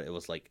go there, but it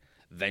was like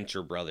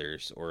Venture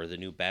Brothers or the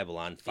new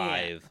Babylon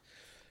 5,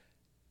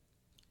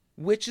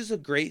 which is a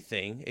great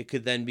thing. It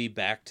could then be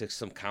back to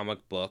some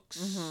comic books.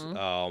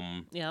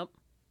 Mm-hmm. Yep.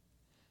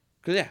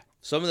 Because, yeah,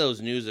 some of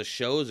those news of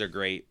shows are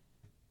great,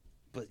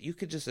 but you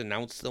could just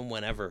announce them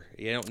whenever.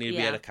 You don't need to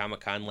be at a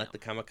Comic-Con. Let the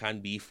Comic-Con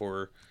be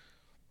for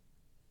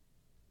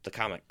the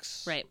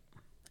comics. Right.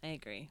 I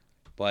agree.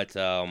 But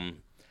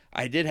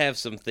I did have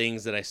some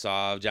things that I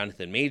saw of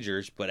Jonathan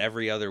Majors, but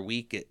every other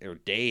week or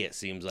day it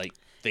seems like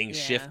things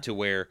shift to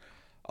where,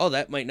 oh,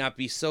 that might not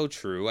be so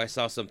true. I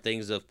saw some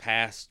things of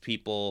past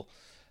people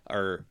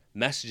or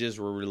messages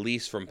were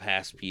released from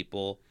past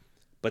people,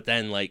 but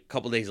then like a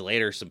couple days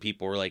later, some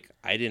people were like,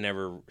 I didn't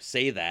ever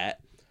say that.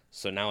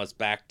 So now it's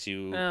back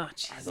to are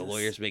the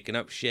lawyers making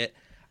up shit.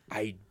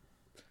 I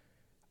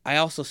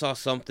also saw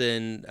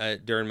something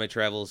during my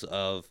travels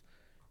of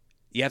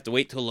you have to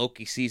wait till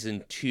Loki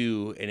season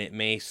 2 and it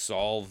may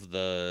solve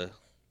the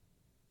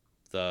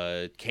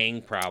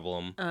Kang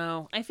problem.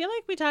 Oh, I feel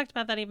like we talked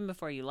about that even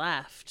before you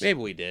left. Maybe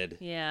we did.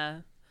 Yeah.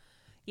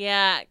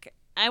 Yeah.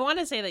 I want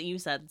to say that you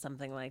said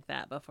something like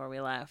that before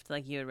we left.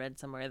 Like you had read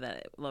somewhere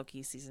that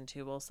Loki season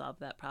 2 will solve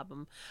that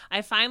problem.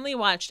 I finally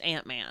watched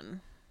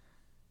Ant-Man.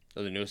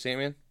 Oh, the newest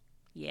Ant-Man?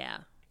 Yeah.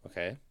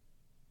 Okay.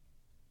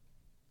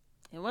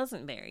 It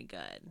wasn't very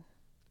good.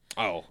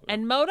 Oh.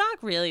 And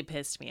MODOK really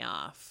pissed me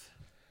off.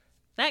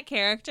 That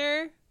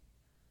character,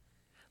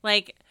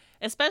 like,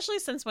 especially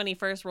since when he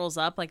first rolls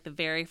up, like the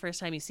very first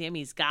time you see him,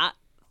 he's got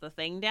the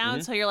thing down.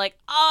 Mm-hmm. So you're like,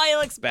 oh, he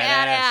looks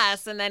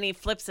badass. And then he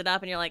flips it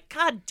up and you're like,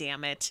 God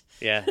damn it.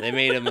 Yeah, they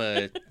made him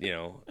a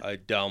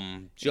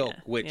dumb joke,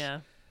 which.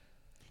 Yeah.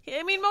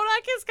 I mean,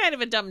 MODOK is kind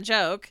of a dumb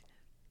joke.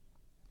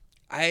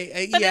 But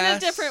in a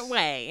different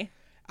way.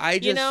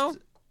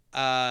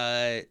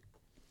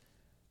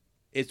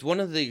 It's one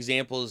of the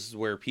examples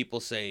where people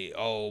say,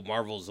 oh,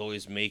 Marvel's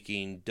always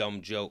making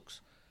dumb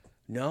jokes.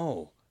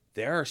 No,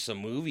 there are some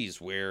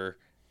movies where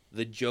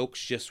the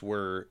jokes just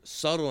were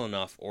subtle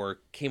enough or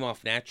came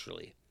off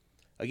naturally.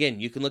 Again,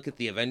 you can look at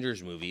the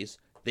Avengers movies.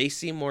 They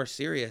seem more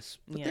serious,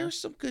 but there's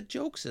some good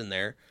jokes in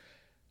there.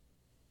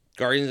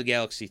 Guardians of the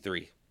Galaxy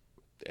 3,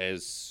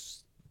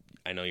 as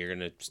I know you're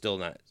going to still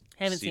not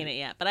haven't seen it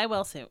yet, but I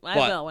will soon. I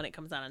will when it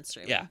comes out on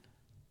streaming. Yeah.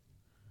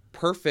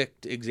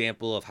 Perfect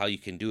example of how you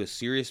can do a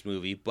serious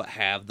movie but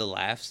have the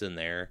laughs in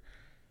there.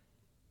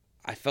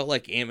 I felt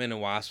like Ant-Man and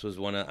Wasp was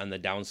one on the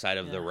downside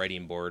of the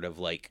writing board of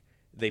like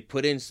they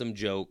put in some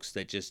jokes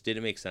that just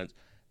didn't make sense.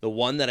 The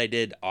one that I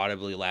did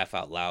audibly laugh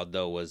out loud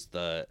though was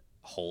the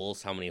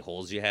holes, how many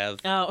holes you have.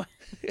 Oh.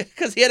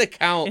 Because he had a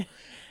count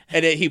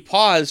and he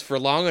paused for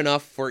long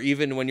enough for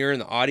even when you're in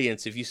the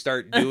audience, if you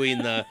start doing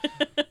the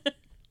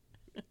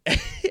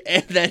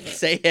and then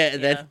say it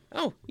and then,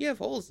 oh, you have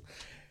holes.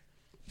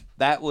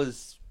 That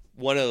was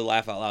one of the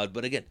laugh out loud.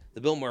 But again, the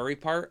Bill Murray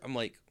part, I'm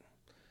like,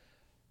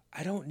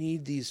 I don't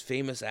need these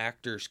famous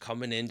actors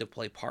coming in to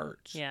play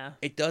parts. Yeah.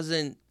 It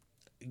doesn't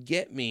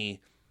get me.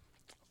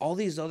 All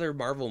these other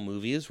Marvel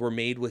movies were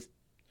made with,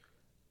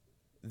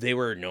 they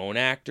were known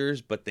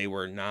actors, but they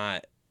were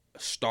not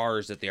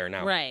stars that they are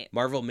now. Right.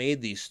 Marvel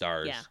made these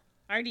stars. Yeah.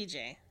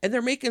 RDJ. And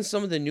they're making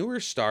some of the newer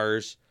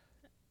stars,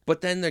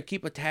 but then they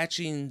keep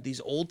attaching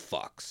these old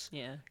fucks.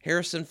 Yeah.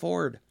 Harrison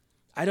Ford.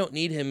 I don't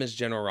need him as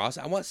General Ross.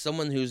 I want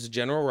someone who's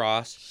General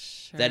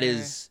Ross that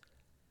is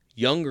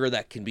younger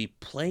that can be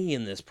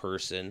playing this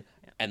person.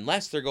 Yeah.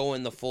 Unless they're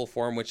going the full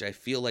form, which I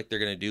feel like they're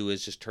going to do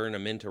is just turn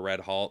them into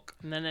Red Hulk.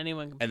 And then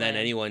anyone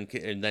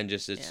can and then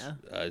just it's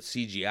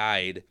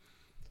CGI'd.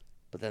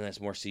 But then that's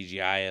more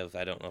CGI of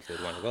I don't know if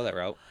they'd want to go that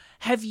route.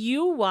 Have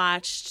you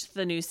watched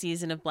the new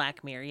season of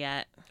Black Mirror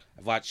yet?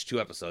 I've watched 2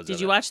 episodes. Did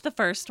you watch the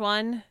first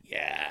one?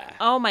 Yeah.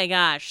 Oh my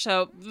gosh.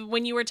 So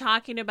when you were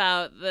talking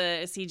about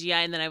the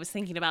CGI and then I was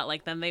thinking about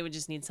like then they would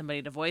just need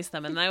somebody to voice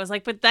them. And then I was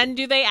like, but then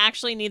do they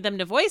actually need them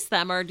to voice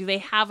them or do they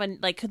have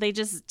could they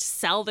just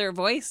sell their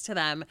voice to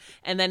them?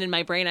 And then in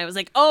my brain I was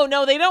like, oh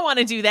no, they don't want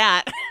to do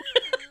that.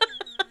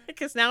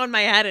 Because now in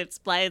my head it's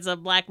a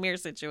Black Mirror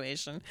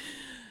situation.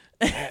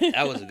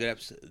 That was a good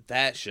episode.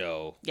 That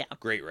show. Yeah.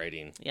 Great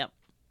writing. Yep.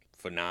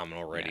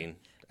 Phenomenal writing.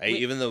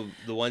 Even though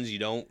the ones you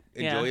don't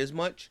enjoy Yeah. as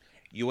much,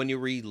 when you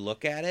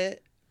re-look at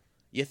it,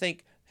 you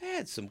think it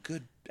had some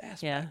good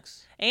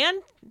aspects.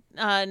 And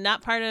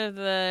not part of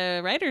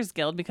the Writers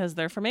Guild because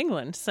they're from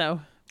England.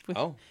 So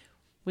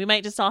we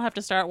might just all have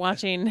to start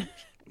watching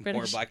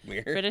More Black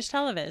Mirror. British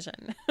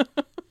television.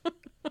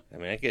 I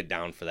mean, I get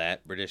down for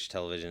that. British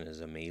television is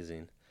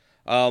amazing.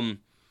 All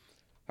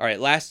right,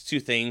 last two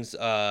things.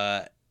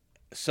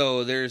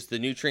 So there's the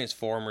new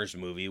Transformers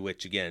movie,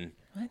 which again,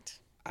 What?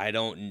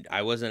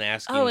 I wasn't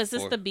asking. Oh, is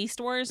this the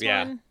Beast Wars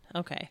one?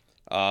 Okay.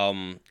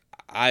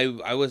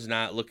 I was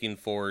not looking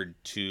forward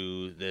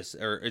to this,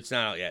 or it's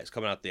not out yet. It's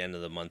coming out at the end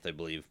of the month, I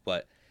believe.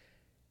 But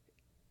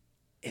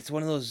it's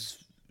one of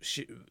those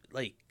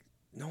like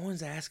no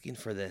one's asking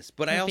for this.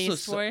 But I also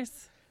Beast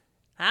Wars.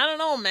 I don't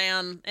know,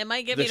 man. It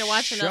might get me to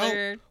watch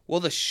another.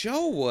 Well, the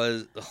show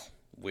was.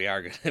 We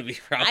are going to be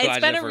probably It's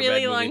been a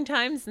really long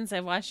time since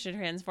I've watched a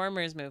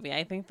Transformers movie.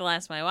 I think the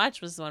last one I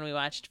watched was the one we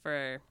watched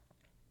for.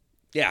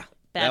 Yeah,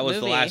 that was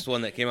movie. The last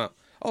one that came out.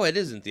 Oh, it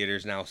is in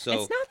theaters now. So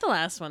it's not the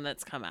last one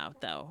that's come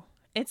out though.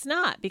 It's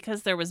not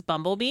because there was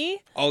Bumblebee.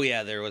 Oh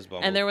yeah, there was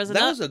Bumblebee. And there was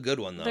that was a good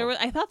one though.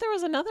 I thought there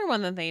was another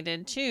one that they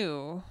did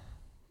too,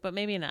 but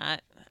maybe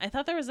not. I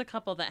thought there was a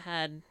couple that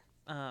had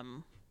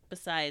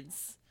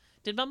besides.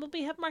 Did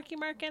Bumblebee have Marky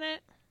Mark in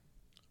it?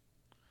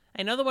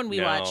 I know the one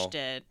we watched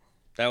did.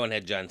 That one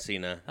had John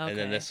Cena, okay. And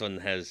then this one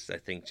has, I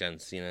think, John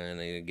Cena in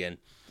it again.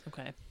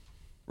 Okay.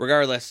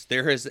 Regardless,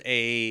 there is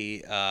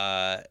a.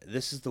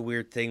 This is the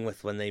weird thing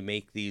with when they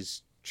make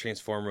these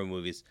Transformer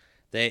movies.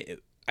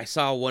 I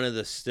saw one of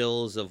the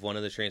stills of one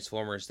of the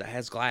Transformers that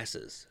has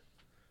glasses.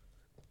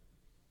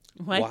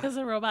 Why does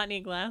a robot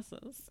need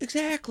glasses?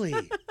 Exactly.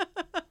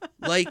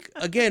 Like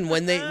again,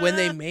 when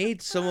they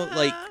made some of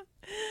like.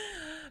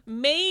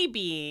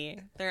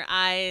 Maybe their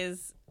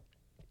eyes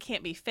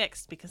can't be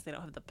fixed because they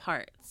don't have the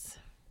parts.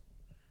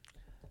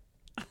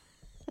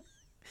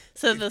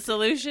 So the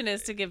solution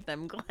is to give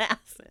them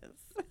glasses.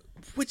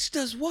 Which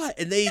does what?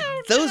 And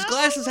those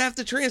glasses have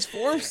to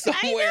transform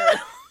somewhere.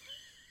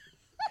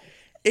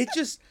 It's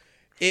to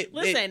give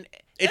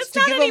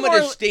them a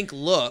distinct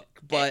look,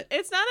 but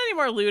it's not any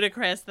more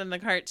ludicrous than the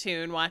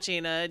cartoon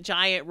watching a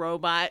giant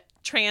robot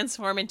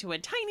transform into a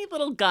tiny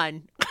little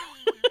gun.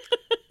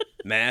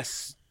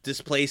 Mass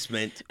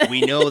displacement.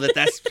 We know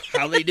that's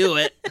how they do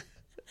it.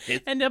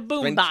 And a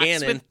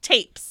boombox with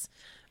tapes.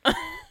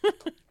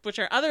 Which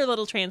are other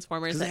little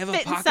Transformers that they have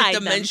fit a pocket inside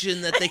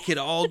dimension that they could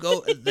all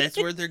go. That's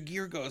where their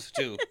gear goes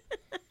to.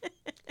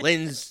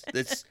 Lynn's,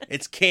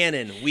 it's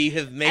canon. We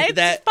have made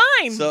that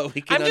fine. So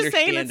we can I'm just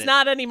saying it's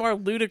not any more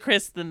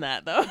ludicrous than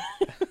that, though.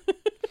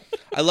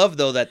 I love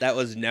though that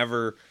was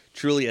never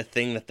truly a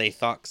thing that they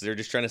thought because they're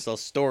just trying to sell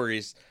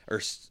stories or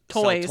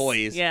sell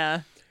toys.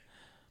 Yeah.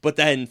 But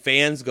then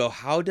fans go,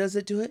 "How does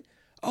it do it?"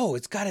 Oh,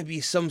 it's got to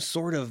be some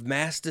sort of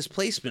mass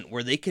displacement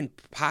where they can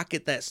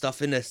pocket that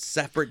stuff in a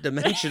separate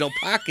dimensional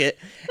pocket.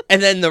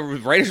 And then the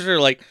writers are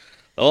like,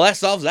 well, that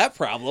solves that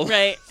problem.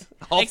 Right.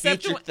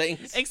 Future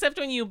things. Except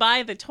when you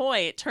buy the toy,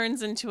 it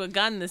turns into a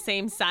gun the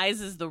same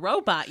size as the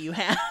robot you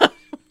have.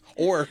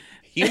 Or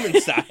human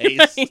size.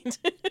 Right.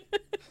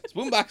 It's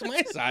Boombox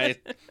my size,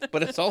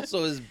 but it's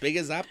also as big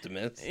as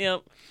Optimus.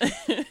 Yep.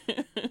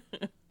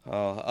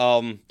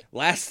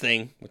 Last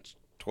thing, which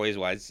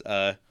toys-wise,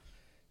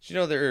 did you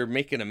know they're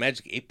making a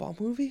Magic 8-Ball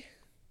movie?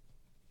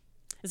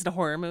 Is it a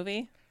horror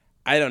movie?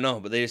 I don't know,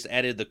 but they just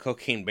added the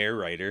Cocaine Bear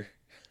writer.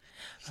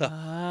 So,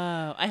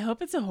 I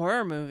hope it's a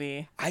horror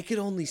movie. I could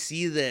only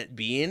see that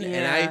being,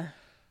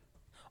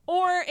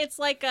 Or it's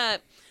like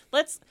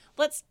let's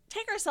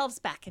take ourselves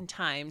back in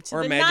time to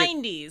the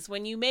 90s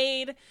when you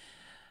made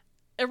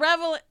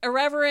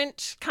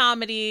irreverent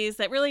comedies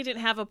that really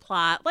didn't have a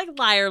plot, like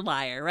Liar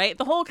Liar, right?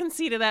 The whole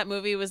conceit of that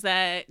movie was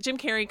that Jim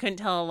Carrey couldn't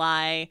tell a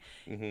lie.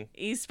 Mm-hmm.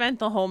 He spent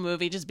the whole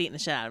movie just beating the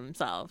shit out of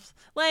himself.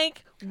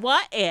 Like,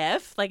 what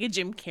if, like a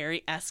Jim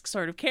Carrey-esque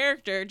sort of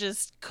character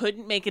just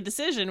couldn't make a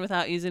decision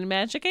without using a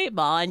Magic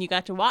 8-Ball, and you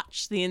got to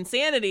watch the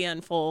insanity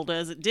unfold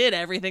as it did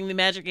everything the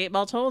Magic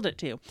 8-Ball told it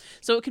to.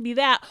 So it could be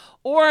that,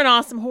 or an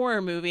awesome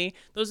horror movie.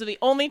 Those are the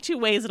only two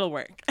ways it'll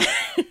work.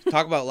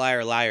 Talk about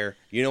Liar Liar.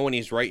 You know when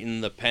he's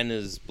writing the pen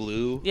is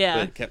blue? Yeah.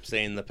 But it kept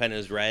saying the pen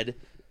is red?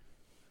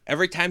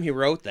 Every time he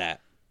wrote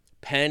that,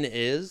 pen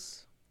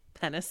is...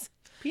 Penis.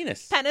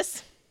 Penis.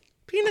 Penis.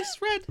 Penis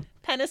red.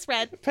 Penis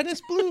red.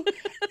 Penis blue.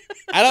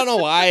 I don't know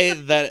why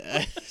that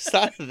I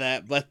thought of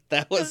that, but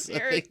that was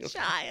you're a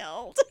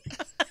child.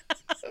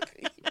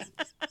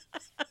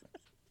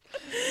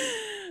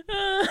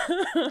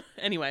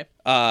 Anyway.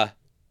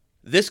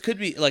 This could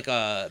be like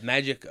a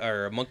magic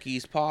or a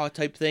monkey's paw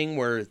type thing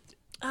where it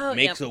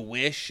makes a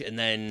wish and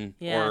then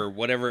or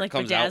whatever like it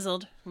comes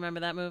Bedazzled. out. Remember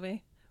that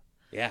movie?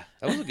 Yeah,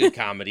 that was a good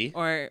comedy.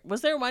 Or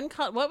was there one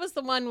called? What was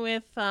the one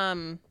with?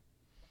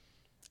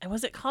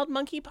 Was it called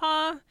Monkey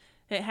Paw?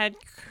 It had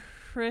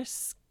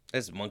Chris.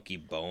 That's Monkey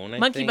Bone.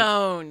 Monkey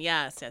Bone.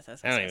 Yes. I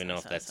don't even know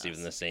if that's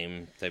even the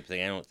same type of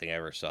thing. I don't think I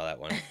ever saw that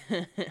one.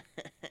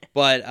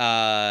 But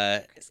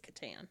Chris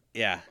Kattan.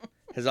 Yeah,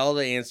 has all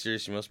the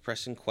answers to most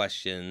pressing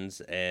questions,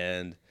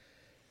 and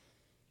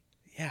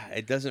Yeah,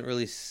 it doesn't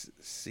really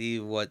see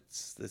what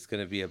it's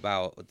going to be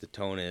about, what the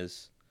tone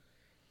is.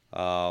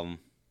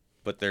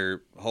 But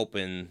they're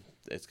hoping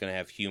it's going to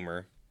have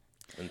humor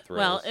and thrills.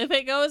 Well, if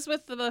it goes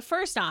with the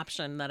first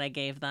option that I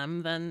gave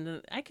them,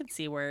 then I could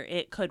see where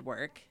it could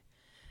work.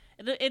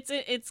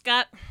 It's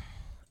got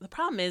the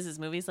problem is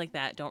movies like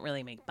that don't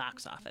really make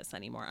box office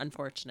anymore,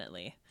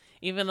 unfortunately.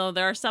 Even though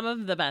there are some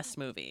of the best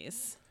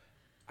movies.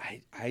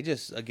 I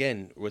just,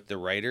 again, with the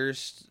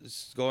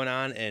writers going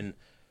on, and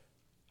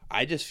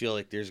I just feel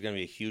like there's going to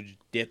be a huge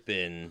dip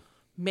in...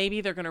 Maybe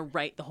they're going to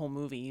write the whole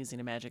movie using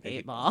a magic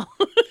 8-ball.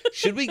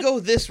 Should we go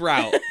this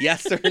route?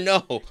 Yes or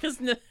no? Because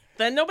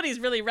then nobody's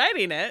really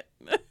writing it.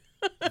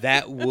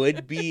 That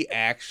would be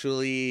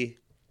actually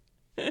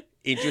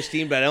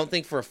interesting, but I don't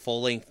think for a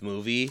full-length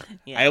movie.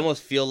 Yeah. I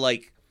almost feel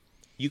like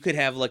you could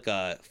have like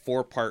a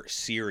 4-part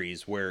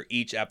series where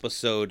each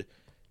episode...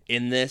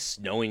 in this,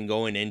 knowing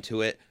going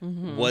into it,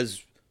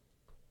 was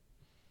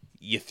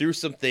you threw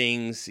some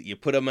things, you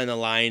put them in a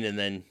line, and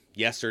then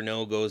yes or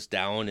no goes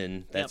down,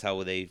 and that's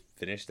how they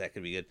finish. That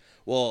could be good.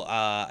 Well,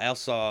 I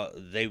also saw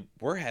they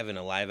were having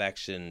a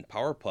live-action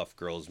Powerpuff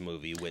Girls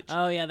movie, which that got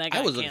I was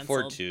canceled. looking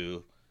forward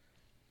to.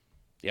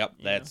 Yep,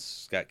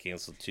 that's got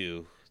canceled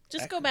too.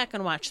 Just go back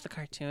and watch the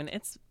cartoon.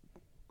 It's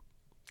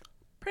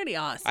pretty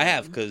awesome. I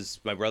have,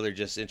 because my brother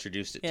just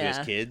introduced it to his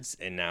kids,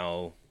 and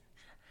now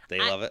they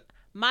love it.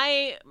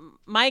 My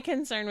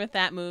concern with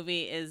that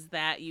movie is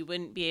that you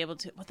wouldn't be able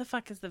to... What the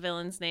fuck is the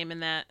villain's name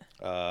in that?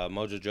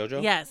 Mojo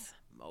Jojo? Yes.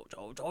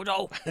 Mojo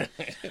Jojo.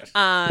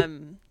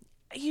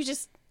 You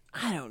just...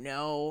 I don't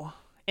know.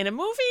 In a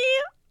movie?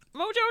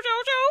 Mojo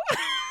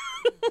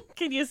Jojo?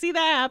 Can you see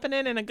that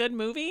happening in a good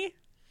movie?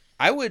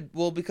 I would...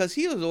 Well, because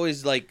he was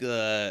always like...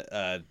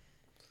 I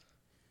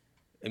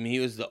mean, he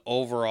was the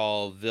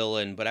overall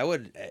villain, but I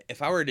would...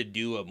 If I were to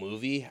do a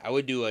movie, I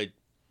would do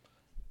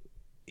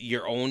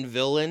your own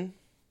villain...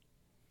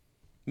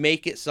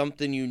 Make it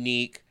something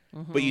unique,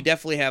 but you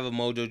definitely have a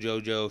Mojo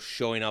Jojo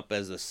showing up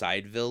as a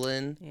side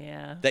villain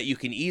that you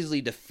can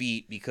easily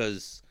defeat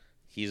because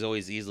he's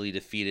always easily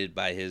defeated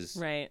by his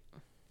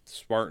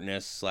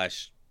smartness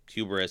 /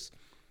 hubris.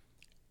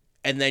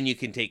 And then you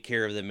can take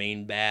care of the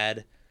main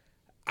bad.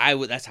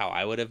 That's how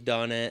I would have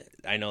done it.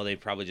 I know they'd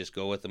probably just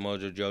go with the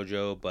Mojo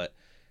Jojo, but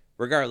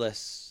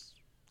regardless,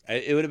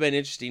 it would have been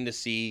interesting to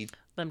see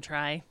them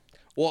try.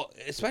 Well,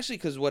 especially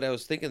because what I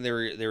was thinking, they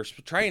were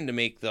trying to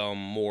make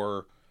them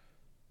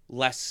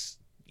less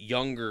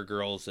younger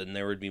girls, and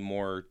there would be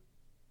more,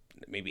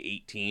 maybe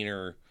 18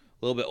 or a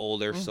little bit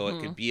older, so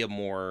it could be a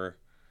more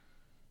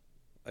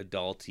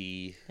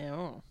adulty,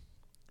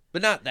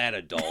 but not that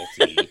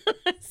adulty.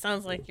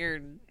 Sounds like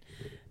you're.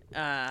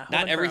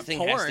 Not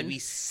everything has to be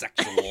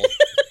sexual.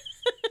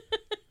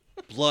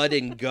 Blood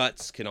and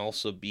guts can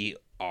also be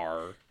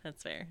R.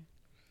 That's fair.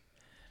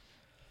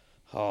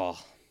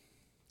 Oh,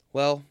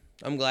 well.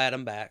 I'm glad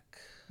I'm back.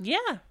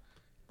 Yeah.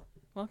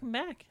 Welcome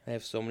back. I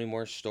have so many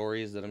more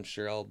stories that I'm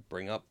sure I'll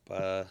bring up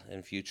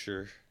in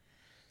future.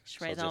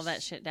 Just write all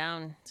that shit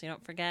down so you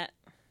don't forget.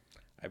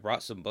 I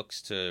brought some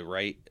books to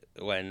write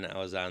when I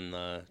was on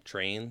the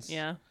trains.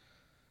 Yeah.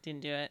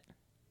 Didn't do it?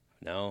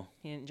 No.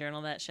 You didn't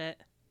journal that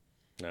shit?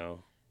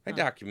 No. I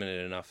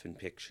documented enough in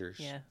pictures.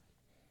 Yeah.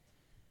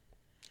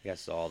 I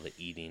guess all the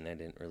eating I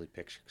didn't really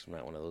picture because I'm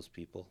not one of those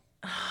people.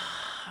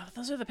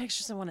 Those are the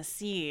pictures I want to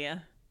see.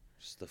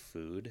 Just the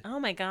food. Oh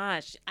my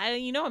gosh.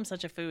 I'm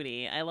such a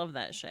foodie. I love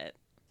that shit.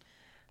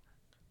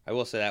 I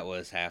will say that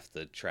was half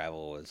the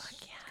travel was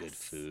good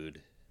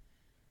food.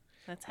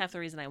 That's half the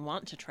reason I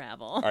want to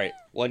travel. All right.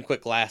 One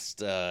quick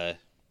last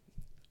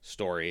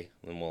story,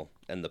 and we'll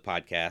end the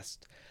podcast.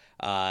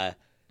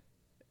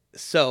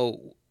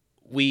 So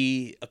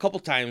we a couple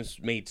times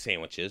made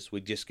sandwiches.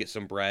 We'd just get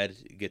some bread,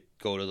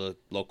 go to the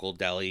local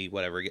deli,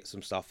 whatever, get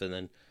some stuff, and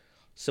then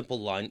simple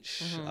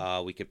lunch.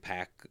 We could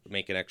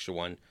make an extra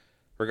one.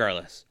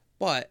 Regardless.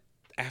 But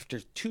after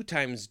 2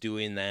 times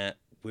doing that,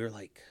 we were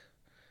like,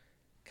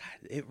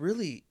 God, we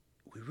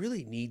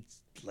really need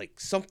like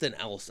something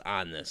else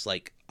on this,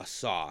 like a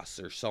sauce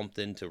or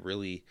something to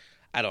really,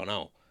 I don't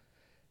know.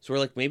 So we're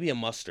like, maybe a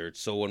mustard.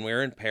 So when we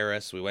were in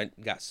Paris, we went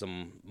and got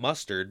some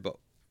mustard, but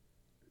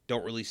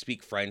don't really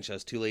speak French. I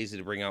was too lazy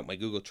to bring out my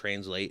Google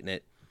Translate, and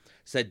it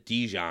said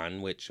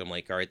Dijon, which I'm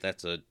like, all right,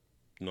 that's a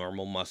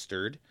normal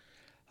mustard.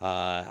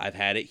 I've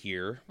had it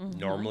here.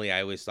 Normally,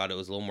 I always thought it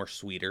was a little more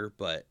sweeter,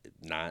 but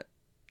not.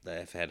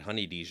 I've had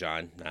honey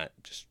Dijon, not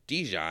just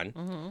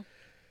Dijon.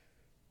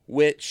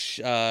 Which,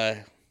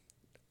 as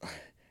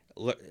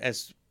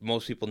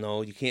most people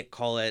know, you can't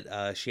call it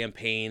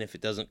champagne if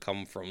it doesn't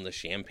come from the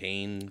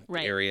Champagne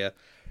area.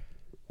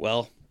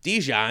 Well,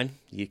 Dijon,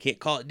 you can't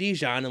call it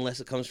Dijon unless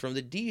it comes from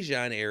the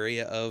Dijon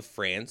area of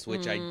France,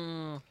 which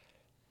I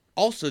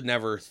also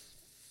never...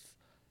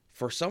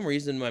 For some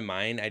reason in my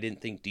mind, I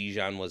didn't think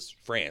Dijon was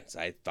France.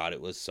 I thought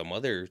it was some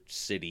other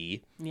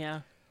city.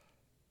 Yeah.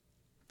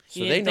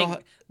 So they know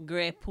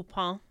Grey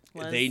Poupon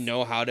was... They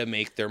know how to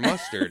make their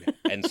mustard.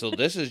 And so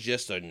this is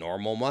just a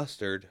normal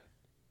mustard.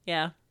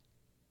 Yeah.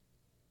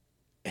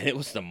 And it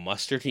was the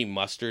mustardy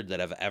mustard that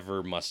I've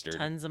ever mustered.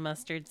 Tons of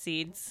mustard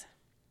seeds.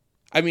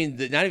 I mean,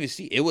 not even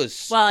seed. It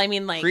was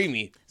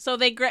creamy. So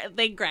they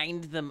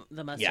grind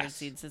the mustard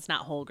seeds. It's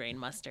not whole grain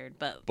mustard,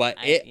 but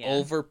it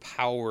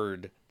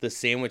overpowered the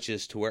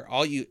sandwiches to where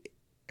all you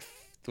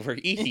were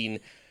eating,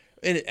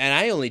 and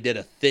I only did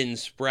a thin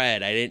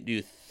spread. I didn't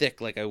do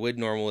thick like I would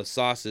normal with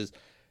sauces.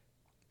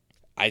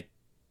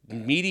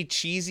 Meaty,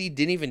 cheesy,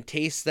 didn't even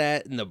taste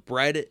that in the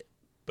bread,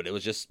 but it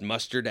was just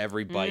mustard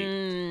every bite.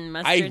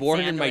 I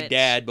warned my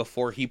dad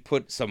before he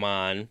put some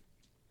on,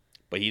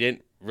 but he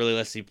didn't really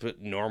let he put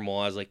normal.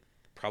 I was like,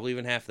 probably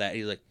even half that.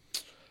 He's like,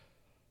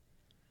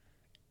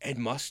 and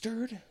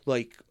mustard?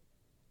 Like,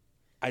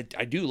 I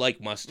do like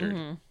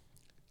mustard,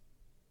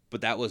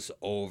 but that was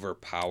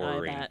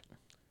overpowering.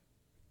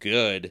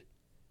 Good,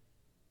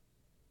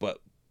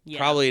 but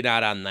probably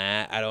not on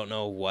that. I don't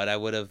know what I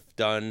would have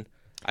done.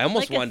 I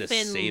almost wanted to save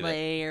it. Like a thin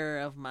layer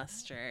of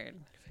mustard.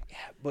 Yeah,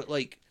 but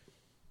like,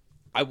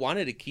 I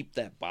wanted to keep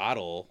that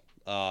bottle.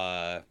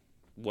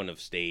 Wouldn't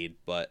have stayed,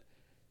 but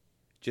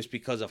just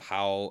because of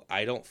how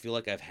I don't feel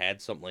like I've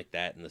had something like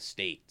that in the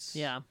States.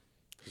 Yeah,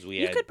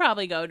 you could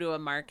probably go to a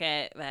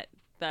market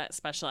that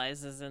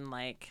specializes in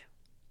like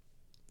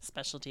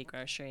specialty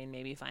grocery and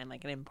maybe find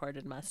like an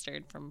imported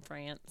mustard from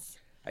France.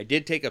 I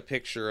did take a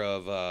picture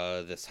of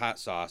this hot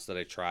sauce that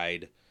I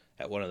tried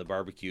at one of the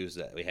barbecues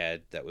that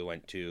we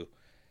went to.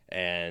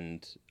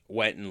 And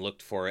went and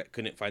looked for it.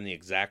 Couldn't find the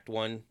exact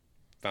one.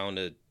 Found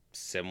a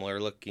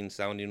similar looking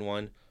sounding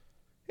one.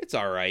 It's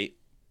all right.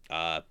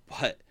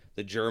 But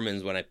the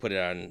Germans, when I put it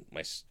on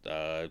my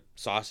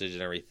sausage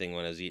and everything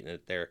when I was eating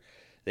it there,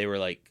 they were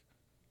like,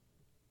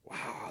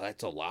 wow,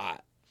 that's a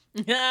lot.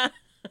 And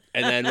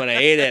then when I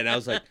ate it, and I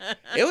was like,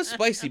 it was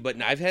spicy, but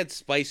I've had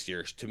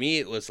spicier. To me,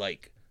 it was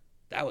like,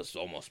 that was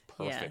almost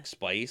perfect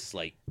spice.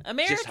 Like,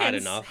 Americans just hot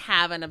enough.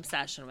 Have an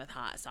obsession with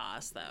hot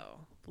sauce,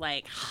 though.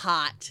 Like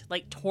hot,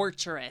 like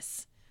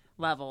torturous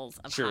levels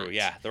of True, hot.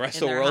 Yeah. The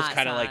rest of the world's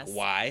kind of like,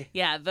 why?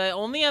 Yeah, the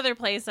only other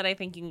place that I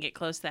think you can get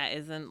close to that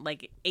isn't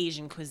like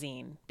Asian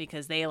cuisine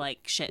because they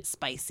like shit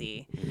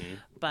spicy. Mm-hmm.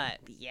 But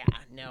yeah,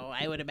 no,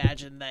 I would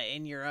imagine that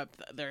in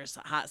Europe, there's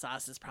hot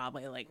sauce is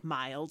probably like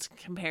mild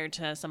compared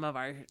to some of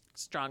our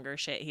stronger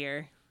shit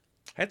here.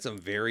 Had some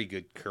very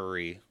good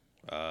curry,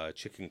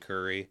 chicken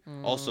curry.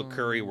 Also,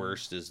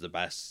 currywurst is the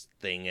best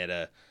thing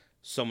at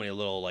so many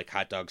little like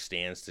hot dog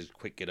stands to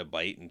quick get a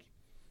bite and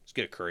just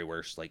get a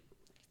currywurst. Like,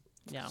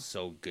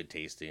 so good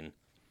tasting.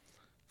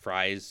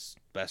 Fries,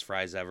 best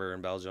fries ever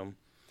in Belgium.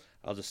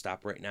 I'll just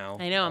stop right now.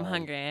 I know I'm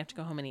hungry. I have to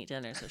go home and eat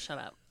dinner, so shut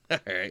up. All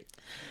right.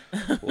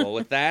 Well,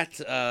 with that,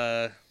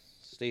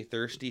 stay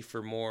thirsty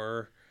for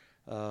more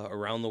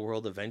around the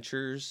world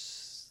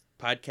adventures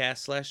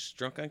podcast /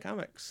 Drunk on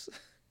Comics.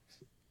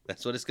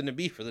 That's what it's going to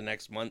be for the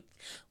next month.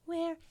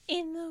 Where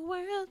in the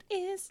world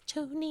is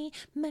Tony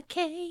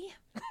McKay?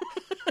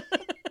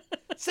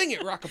 Sing it,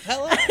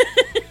 Rockapella.